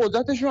اینا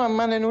قدرتشون هم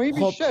من نوعی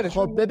بیشتره.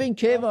 خب ببین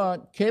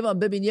کیوان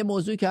ببین یه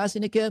موضوعی که هست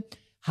اینه که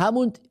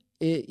همون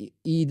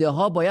ایده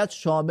ها باید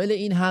شامل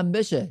این هم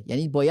بشه،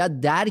 یعنی باید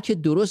درک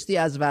درستی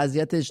از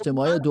وضعیت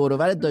اجتماعی و دور و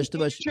برت داشته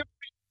باشی.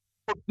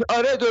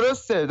 آره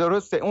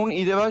درسته اون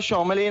ایده باید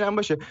شامل این هم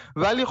باشه،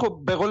 ولی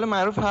خب به قول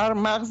معروف هر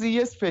مغزی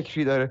یه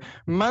فکری داره.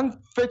 من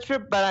فکر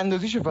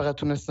براندازیشو فقط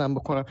تونستم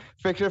بکنم،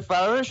 فکر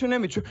فرارشو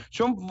نمیتونم،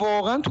 چون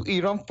واقعا تو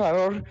ایران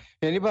فرار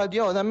یعنی باید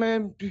یه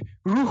آدم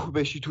روح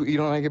بشی تو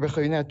ایران اگه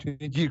بخوای نتونی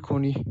گیر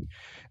کنی،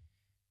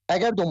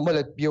 اگر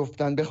دنبالت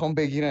بیفتن بخوام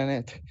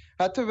بگیرنت،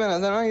 حتی به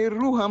نظر من یه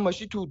روح هم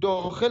باشی تو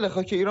داخل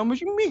خاک ایران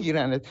باشی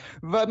میگیرنت.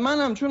 و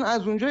منم چون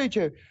از اونجایی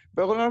که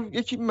به قول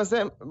یکی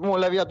مثلا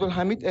مولوی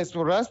عبدالحمید اسم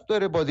و رسم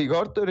داره،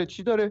 بادیگارد داره،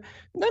 چی داره،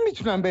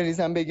 نمیتونم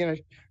بریزم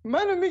بگیرنش،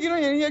 منو میگیرن،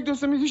 یعنی یک دو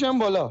سه میکشم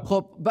بالا.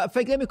 خب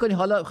فکر نمی‌کنی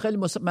حالا خیلی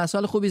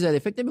مثال خوبی زدی،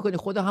 فکر نمی‌کنی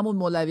خود همون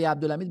مولوی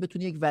عبدالحمید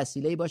بتونه یک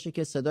وسیله‌ای باشه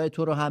که صدای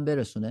تو رو هم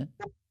برسونه؟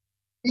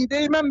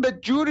 ایده من به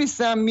جوری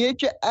سمیه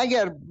که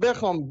اگر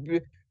بخوام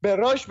به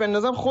راش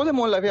بندازم خود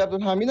مولوی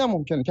عبدالحمید هم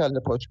ممکنه کله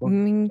پاچ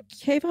کنه.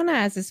 کیوان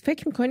عزیز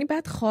فکر میکنی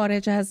بعد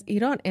خارج از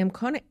ایران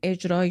امکان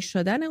اجرایی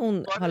شدن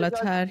اون حالا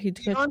طرحی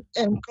که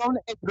امکان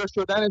اجرا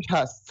شدنش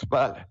هست؟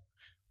 بله،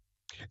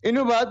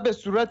 اینو باید به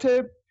صورت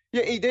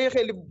یه ایده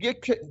خیلی،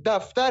 یک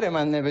دفتر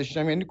من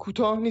نوشتم، یعنی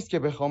کوتاه نیست که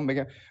بخوام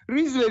بگم،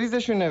 ریز به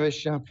ریزشو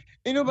نوشتم.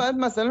 اینو باید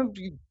مثلا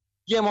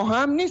یه ماه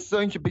هم نیست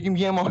اینکه بگیم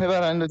یه ماه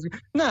براندازی،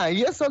 نه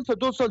 1 سال تا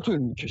 2 سال طول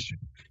میکشه.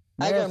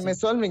 اگر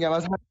مثال میگم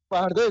از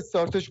فردا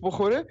استارتش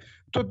بخوره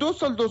تو 2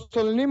 سال 2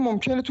 سال و نیم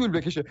ممکنه طول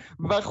بکشه.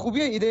 و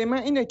خوبی ایده من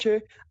اینه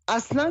که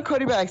اصلا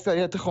کاری به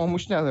اکثریت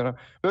خاموش ندارم.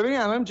 ببینید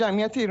الان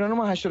جمعیت ایران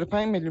ما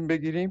 85 میلیون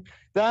بگیریم،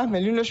 10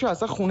 میلیونشو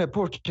اصلا خونه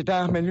پر که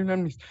 10 میلیون هم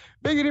نیست،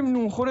 بگیریم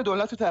نونخور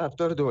دولت و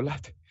طرفدار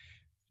دولت،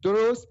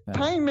 درست؟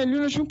 5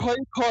 میلیونشون پای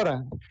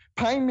کارن،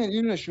 5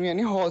 میلیونشون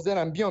یعنی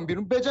حاضرن بیان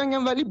بیرون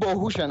بجنگن ولی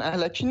باهوشن،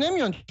 الکی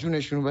نمیان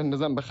جونشون رو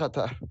بندازن به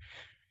خطر،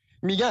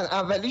 میگن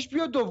اولیش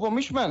بیا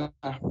دومیش من،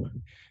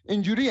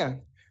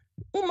 اینجوریه.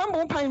 من با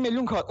اون 5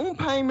 میلیون کار، اون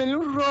 5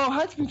 میلیون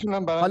راحت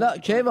میتونم برام. حالا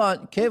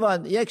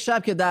کیوان یک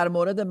شب که در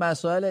مورد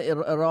مسائل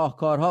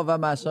راهکارها و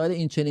مسائل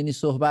این چنینی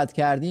صحبت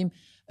کردیم،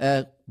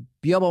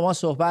 بیا با ما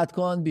صحبت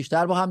کن،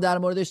 بیشتر با هم در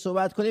موردش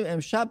صحبت کنیم.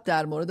 امشب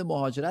در مورد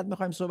مهاجرت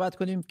میخوایم صحبت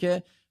کنیم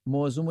که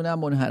موضوعمون هم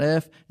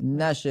منحرف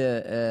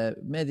نشه.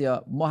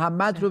 مدیا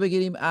محمد رو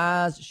بگیریم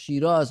از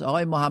شیراز.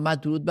 آقای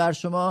محمد درود بر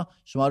شما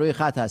روی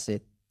خط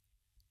هستید.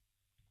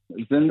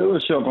 زنده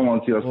باشی آقا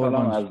مازیار،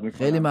 سلام عرض میکنم.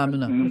 خیلی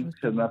ممنونم.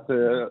 خدمت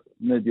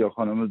مدیا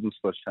خانم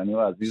دوست داشتنی و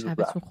عزیز.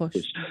 شبتون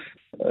خوش.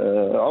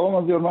 آقا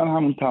مازیار من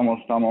همون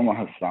تمام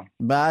هستم.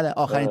 بله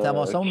آخرین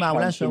تماسمون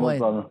معمولا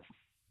شمایید.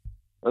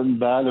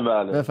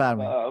 بله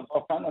بفرمایید.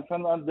 واقعا اصلا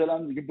من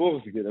دلم دیگه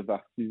بغض گرفت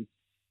وقتی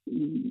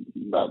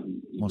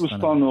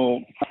دوستان و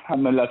هم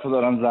ملت ها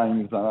دارن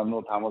زنگ میزنن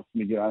و تماس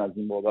میگیرن از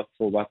این بابت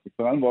صحبت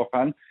میکنن،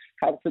 واقعا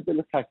حرف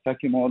دل تک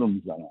تک ما رو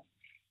میزنن.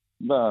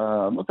 و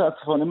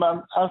متاسفانه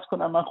من عرض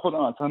کنم من خودم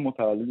اصلا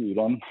متولد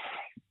ایران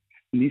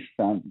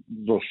نیستم،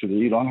 زوج شده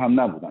ایران هم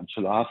نبودم،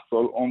 47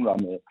 سال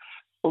عمرمه.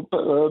 خب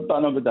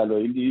بنا به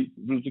دلایلی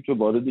روزی که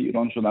وارد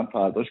ایران شدم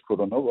فرداش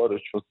کرونا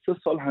وارد شد، 3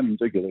 سال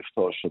همینجا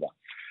گرفتار شدم.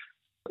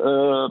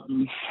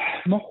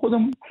 ما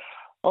خودمون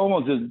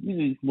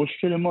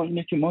مشکل ما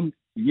اینه که ما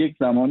یک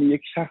زمانی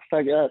یک شخص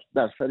اگر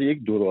در سر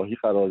یک دوراهی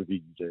قرار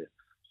بگیره،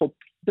 خب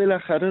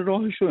بالاخره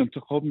راهش رو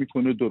انتخاب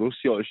میکنه،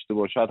 درست یا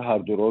اشتباه، شاید هر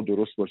دو راه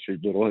درست باشه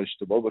دو راه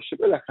اشتباه باشه،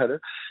 بالاخره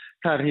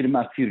تغییر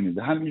مسیر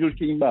میده. همینجور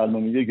که این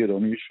برنامه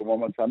گرامی شما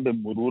مثلا به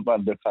مرور من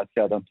دقت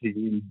کردم تا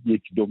این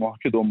 1-2 ماه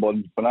که دنبال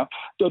میکنم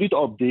دارید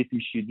آپدیت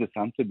میشید به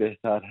سمت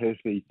بهتر،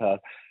 حرفه‌ای‌تر.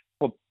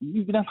 خب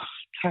میبینم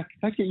تک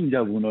تک این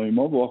جوانای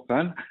ما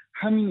واقعا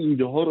همین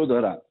ایده ها رو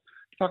دارن.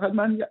 فقط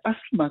من یه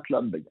اصل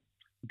مطلب بگم،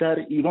 در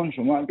ایران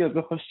شما اگر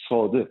بخوای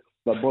ساده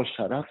و با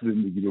شرف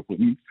زندگی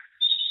بکنید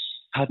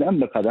قدم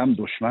به قدم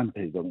دشمن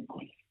پیدا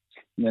میکنید.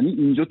 یعنی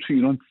اینجا تو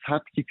ایران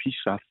سبکی پیش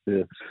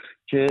رفته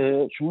که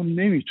شما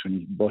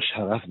نمیتونید با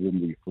شرف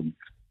زندگی کنید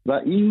و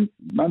این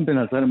من به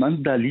نظر من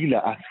دلیل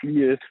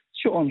اصلیه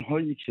چه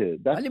آنهایی که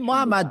ولی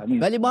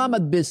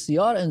محمد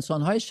بسیار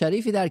انسانهای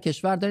شریفی در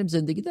کشور داریم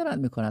زندگی دارن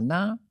میکنن،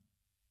 نه؟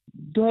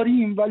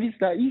 داریم ولی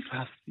ضعیف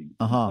هستیم.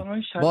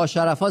 با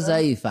شرفا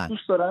ضعیفن،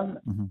 دوست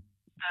دارن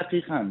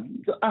دقیقاً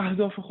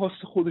اهداف خاص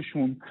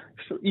خودشون،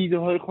 ایده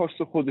های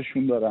خاص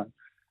خودشون دارن.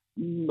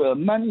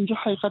 من اینجا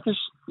حقیقتش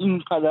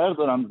اینقدر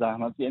دارم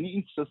زحمت، یعنی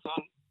این 3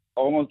 سال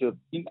آقا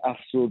این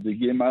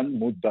افسردگی من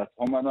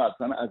مدت‌ها منو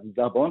اصلا از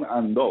زبان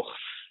انداخت.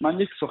 من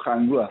یک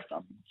سخنگو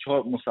هستم،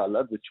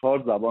 مسلط به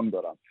 4 زبان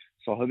دارم،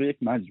 صاحب یک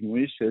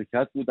مجموعه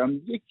شرکت بودم.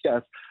 یکی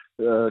از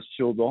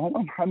شعبه‌هام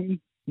هم همین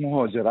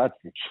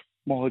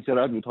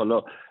مهاجرت بود.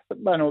 حالا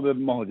بنا به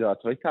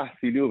مهاجرت‌های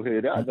تحصیلی و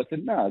غیره، البته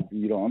نه از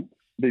ایران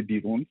به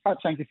بیرون،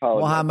 هرچند که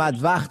فعالیت.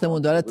 محمد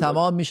وقتمون داره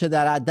تمام میشه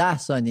در 10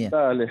 ثانیه.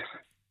 بله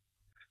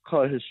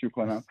خواهش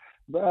میکنم.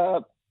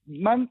 و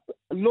من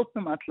لطف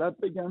مطلب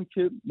بگم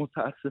که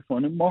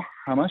متاسفانه ما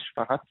همش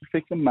فقط تو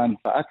فکر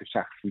منفعت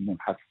شخصیمون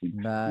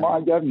هستیم. ما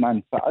اگر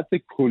منفعت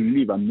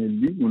کلی و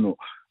ملیمونو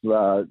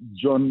و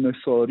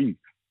جان‌نثاری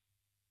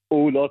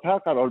اولاتر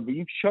قرار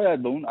بدیم،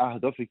 شاید به اون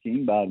اهدافی که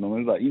این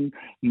برنامه و این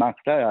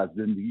مقطع از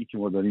زندگی که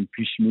ما داریم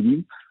پیش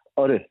میریم،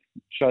 آره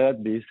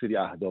شاید به سری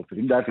اهداف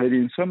بریم. در غیر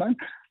این صورت من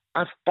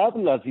از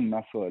قبل از این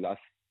مسائل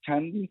است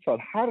چندین سال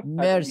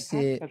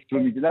مرسی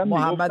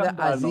محمد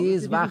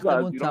عزیز،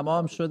 وقتمون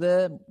تمام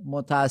شده،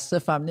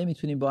 متاسفم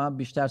نمیتونیم با هم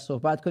بیشتر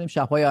صحبت کنیم.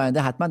 شب‌های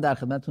آینده حتما در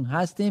خدمتتون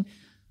هستیم.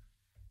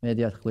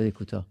 مهدیات خودی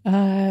کوتاه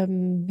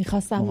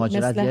میخواستم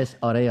مهاجرت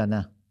آره یا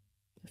نه؟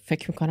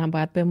 فکر میکنم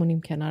باید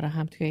بمونیم کنار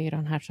هم توی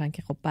ایران، هرچند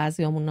که خب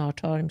بعضیامون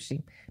ناچار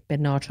میشیم به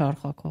ناچار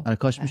خاکو. آره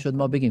کاش میشد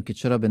ما بگیم که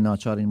چرا به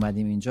ناچار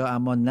اومدیم اینجا،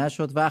 اما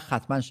نشد و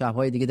حتما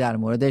شب‌های دیگه در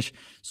موردش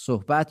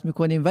صحبت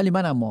میکنیم. ولی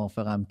منم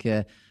موافقم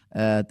که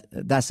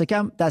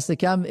دست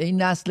کم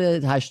این نسل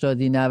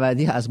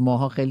 80-90 از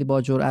ماها خیلی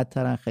با جرأت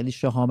ترن، خیلی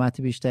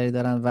شهامت بیشتری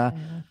دارن و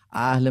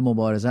اهل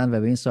مبارزن و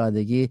به این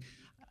سادگی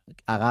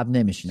عقب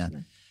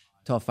نمیشینن.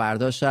 تا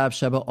فردا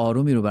شب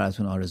آرومی رو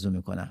براتون آرزو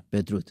میکنم.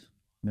 بدرود.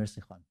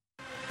 مرسی خانم.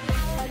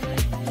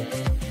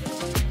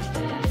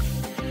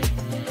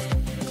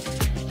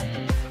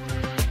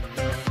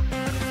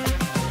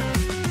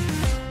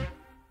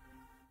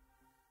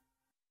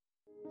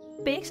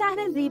 به یک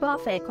شهر زیبا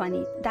فکر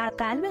کنید، در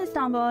قلب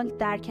استانبول،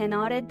 در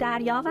کنار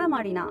دریا و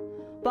مارینا،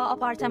 با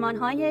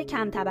آپارتمان‌های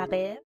کم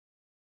طبقه،